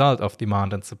the result of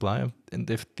demand and supply. And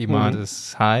if demand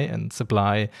is high and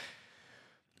supply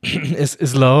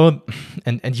is low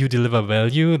and you deliver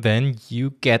value, then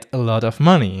you get a lot of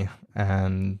money.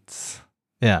 And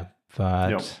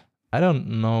I don't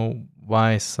know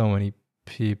why so many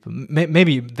people,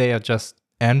 maybe they are just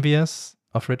envious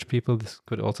of rich people. This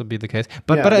could also be the case.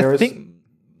 But I think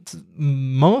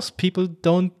most people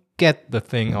don't get the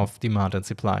thing of demand and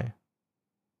supply.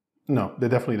 No, they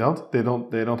definitely don't. They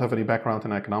don't have any background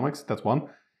in economics. That's one.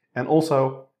 And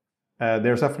also,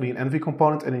 there's definitely an envy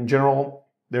component. And in general,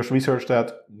 there's research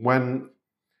that when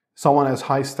someone has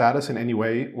high status in any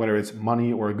way, whether it's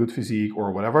money or a good physique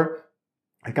or whatever,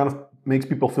 it kind of makes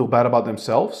people feel bad about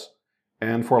themselves.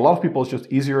 And for a lot of people, it's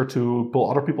just easier to pull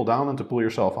other people down than to pull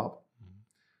yourself up.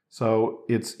 So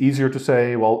it's easier to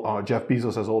say, well, Jeff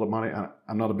Bezos has all the money. And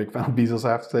I'm not a big fan of Bezos,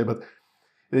 I have to say, but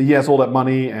he has all that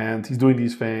money and he's doing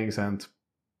these things. And,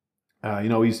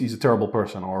 he's a terrible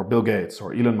person, or Bill Gates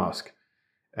or Elon Musk.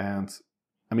 And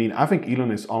I mean, I think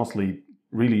Elon is honestly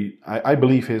really, I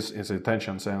believe his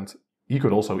intentions, and he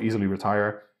could also easily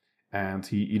retire. And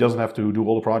he doesn't have to do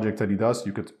all the projects that he does.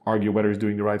 You could argue whether he's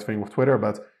doing the right thing with Twitter,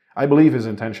 but I believe his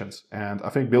intentions. And I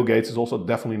think Bill Gates is also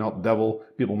definitely not the devil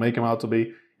people make him out to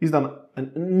be. He's done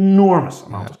an enormous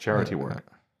amount of charity work.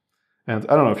 And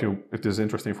I don't know if this is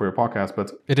interesting for your podcast,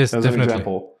 but it is as definitely. An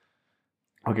example.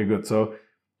 Okay, good. So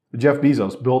Jeff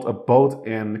Bezos built a boat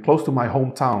in close to my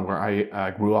hometown where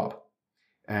I grew up.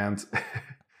 And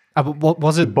what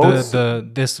was it?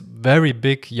 This very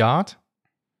big yacht?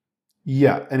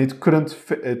 Yeah, and it couldn't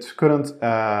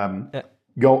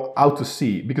go out to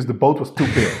sea because the boat was too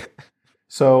big.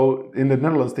 So in the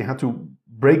Netherlands, they had to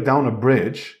break down a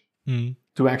bridge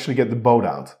to actually get the boat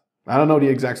out. I don't know the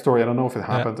exact story. I don't know if it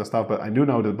happened and stuff, but I do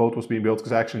know the boat was being built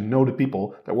because I actually know the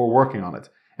people that were working on it.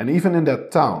 And even in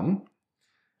that town,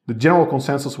 the general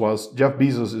consensus was Jeff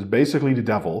Bezos is basically the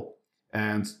devil,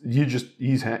 and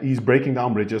he's breaking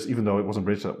down bridges, even though it was a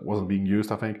bridge that wasn't being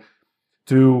used, I think,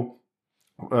 to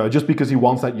just because he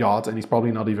wants that yacht, and he's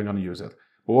probably not even going to use it.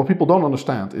 But what people don't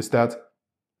understand is that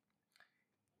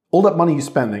all that money he's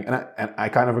spending, and I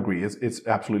kind of agree, it's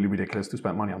absolutely ridiculous to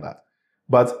spend money on that.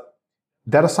 But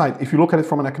that aside, if you look at it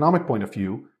from an economic point of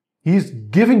view, he's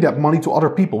giving that money to other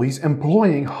people. He's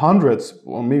employing hundreds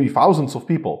or maybe thousands of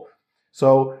people.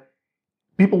 So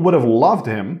people would have loved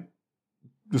him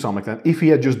to some extent if he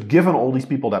had just given all these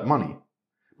people that money.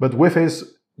 But with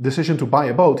his decision to buy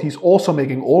a boat, he's also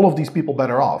making all of these people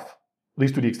better off, at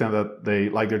least to the extent that they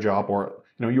like their job, or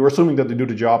you're assuming that they do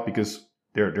the job because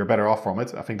they're better off from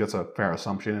it. I think that's a fair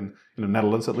assumption in the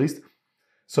Netherlands, at least.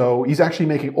 So he's actually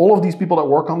making all of these people that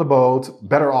work on the boat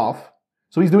better off.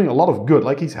 So he's doing a lot of good,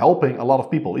 like he's helping a lot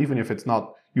of people, even if it's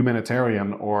not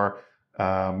humanitarian, or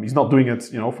he's not doing it,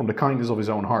 from the kindness of his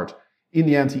own heart. In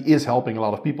the end, he is helping a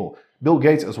lot of people. Bill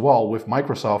Gates as well with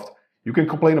Microsoft. You can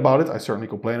complain about it. I certainly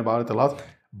complain about it a lot.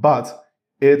 But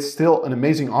it's still an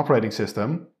amazing operating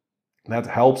system that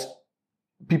helps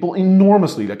people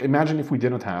enormously. Like, imagine if we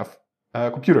didn't have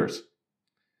computers.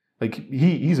 Like,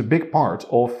 he's a big part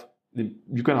of,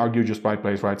 you can argue just right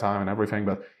place, right time and everything,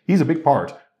 but he's a big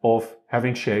part of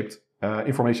having shaped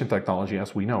information technology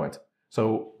as we know it.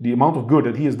 So the amount of good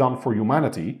that he has done for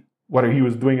humanity, whether he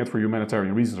was doing it for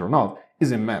humanitarian reasons or not,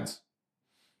 is immense.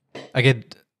 I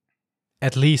get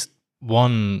at least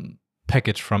one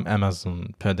package from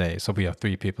Amazon per day. So we have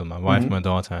 3 people, my wife, my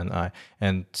daughter, and I.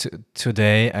 And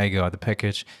today I got a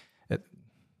package.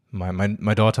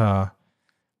 My daughter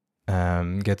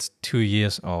gets 2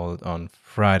 years old on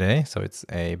Friday, so it's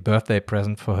a birthday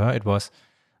present for her. It was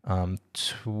 20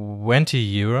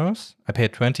 euros. I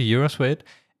paid 20 euros for it.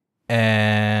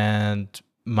 And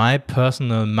my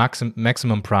personal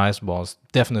maximum price was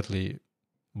definitely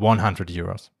 100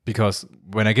 euros. Because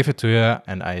when I give it to her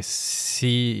and I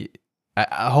see...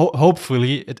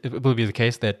 hopefully it will be the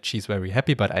case that she's very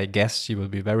happy, but I guess she will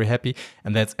be very happy,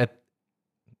 and that's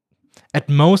at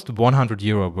most 100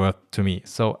 euro worth to me.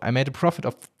 So I made a profit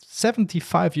of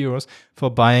 75 euros for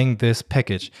buying this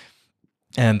package.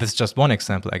 And this is just one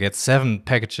example. I get 7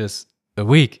 packages a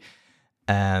week,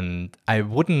 and I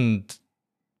wouldn't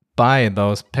buy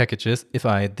those packages if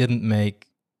I didn't make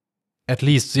at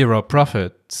least 0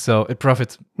 profit. So it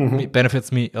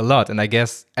benefits me a lot, and I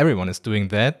guess everyone is doing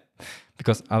that,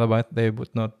 because otherwise they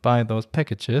would not buy those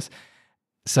packages.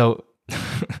 So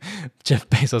Jeff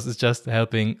Bezos is just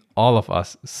helping all of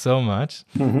us so much.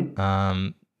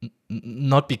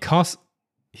 Not because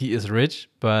he is rich,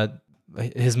 but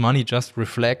his money just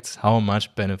reflects how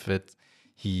much benefit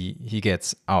he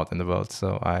gets out in the world.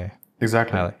 So I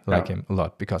like him a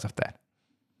lot because of that.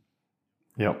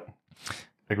 Yep,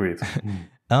 agreed.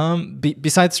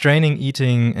 Besides training,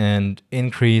 eating, and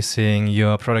increasing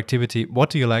your productivity, what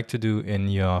do you like to do in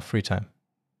your free time?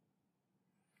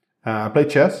 I play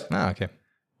chess. Okay.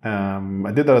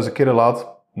 I did that as a kid a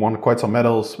lot, won quite some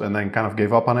medals, and then kind of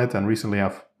gave up on it. And recently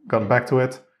I've gotten back to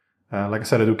it. Like I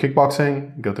said, I do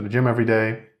kickboxing, go to the gym every day,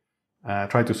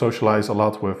 try to socialize a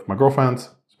lot with my girlfriend,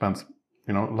 spend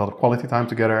a lot of quality time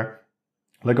together.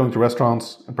 I like going to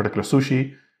restaurants, in particular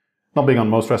sushi. Not being on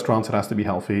most restaurants, it has to be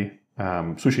healthy.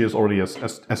 Sushi is already as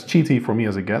cheaty for me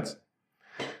as it gets.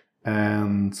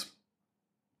 And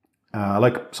I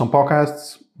like some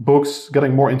podcasts, books,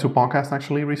 getting more into podcasts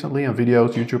actually recently, and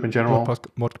videos, YouTube in general.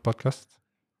 What podcasts?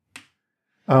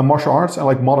 Martial arts and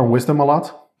like modern wisdom a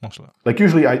lot. Martial arts. Like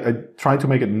usually I try to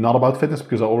make it not about fitness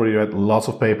because I already read lots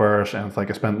of papers and like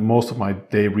I spent most of my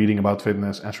day reading about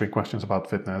fitness, answering questions about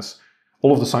fitness.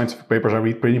 All of the scientific papers I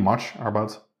read pretty much are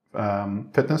about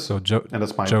fitness. So and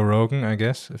that's my Joe Rogan, I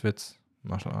guess, if it's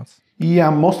martial arts. Yeah,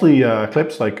 mostly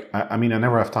clips. Like I mean, I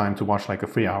never have time to watch like a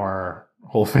 3-hour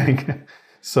whole thing.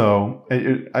 So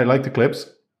I like the clips.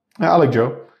 I like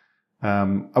Joe.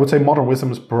 I would say Modern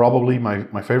Wisdom is probably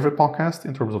my favorite podcast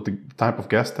in terms of the type of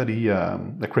guest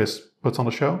that Chris puts on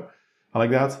the show. I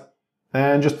like that.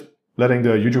 And just letting the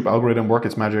YouTube algorithm work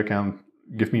its magic and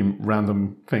give me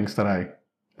random things that I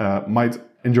might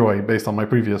enjoy based on my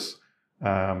previous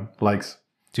likes.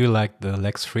 Do you like the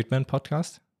Lex Friedman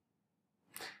podcast?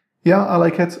 Yeah, I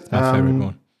like it. My favorite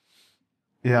one.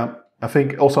 Yeah, I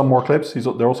think also more clips.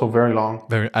 They're also very long.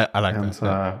 I like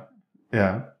that.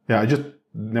 Yeah. I just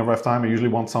never have time. I usually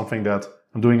want something that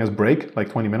I'm doing as break, like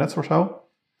 20 minutes or so.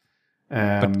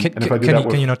 But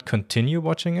can you not continue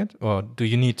watching it, or do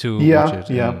you need to watch it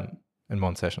in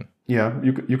one session? Yeah,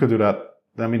 you could do that.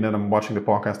 I mean, then I'm watching the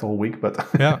podcast the whole week, but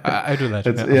yeah, I do that.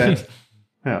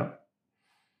 Yeah.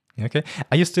 Okay.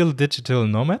 Are you still a digital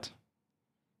nomad?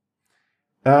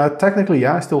 Technically,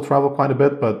 yeah. I still travel quite a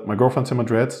bit, but my girlfriend's in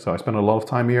Madrid, so I spend a lot of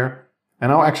time here.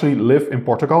 And I actually live in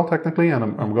Portugal, technically, and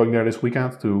I'm going there this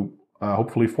weekend to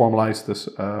hopefully formalize this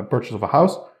purchase of a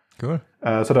house. Cool.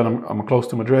 So that I'm close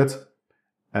to Madrid,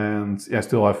 and yeah, I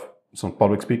still have some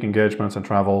public speaking engagements and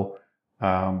travel.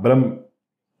 But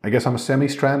I guess I'm a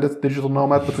semi-stranded digital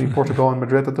nomad between Portugal and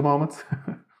Madrid at the moment.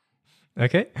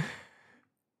 Okay.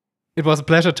 It was a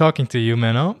pleasure talking to you,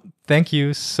 Menno. Thank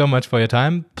you so much for your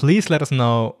time. Please let us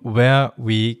know where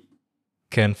we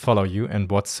can follow you and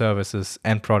what services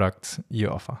and products you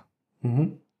offer.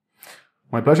 Mm-hmm.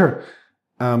 My pleasure.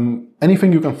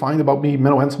 Anything you can find about me,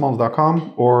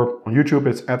 mennohenselmans.com, or on YouTube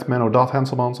it's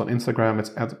 @menno.henselmans. On Instagram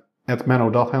it's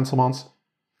 @menno.henselmans.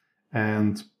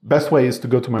 And best way is to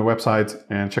go to my website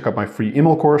and check out my free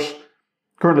email course.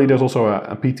 Currently there's also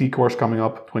a PT course coming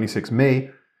up, 26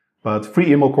 May. But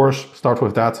free email course, start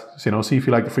with that. So, see if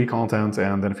you like the free content,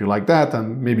 and then if you like that,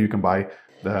 then maybe you can buy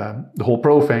the whole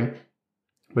pro thing.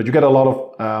 But you get a lot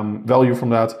of value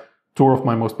from that. Tour of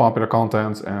my most popular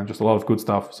content and just a lot of good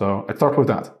stuff. So I'd start with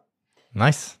that.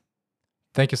 Nice.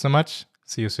 Thank you so much.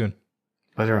 See you soon.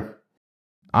 Pleasure.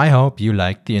 I hope you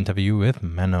liked the interview with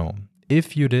Menno.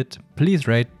 If you did, please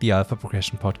rate the Alpha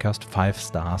Progression Podcast 5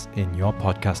 stars in your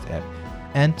podcast app.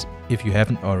 And if you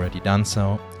haven't already done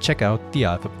so, check out the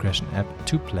Alpha Progression app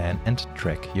to plan and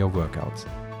track your workouts.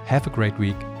 Have a great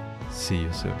week. See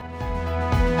you soon.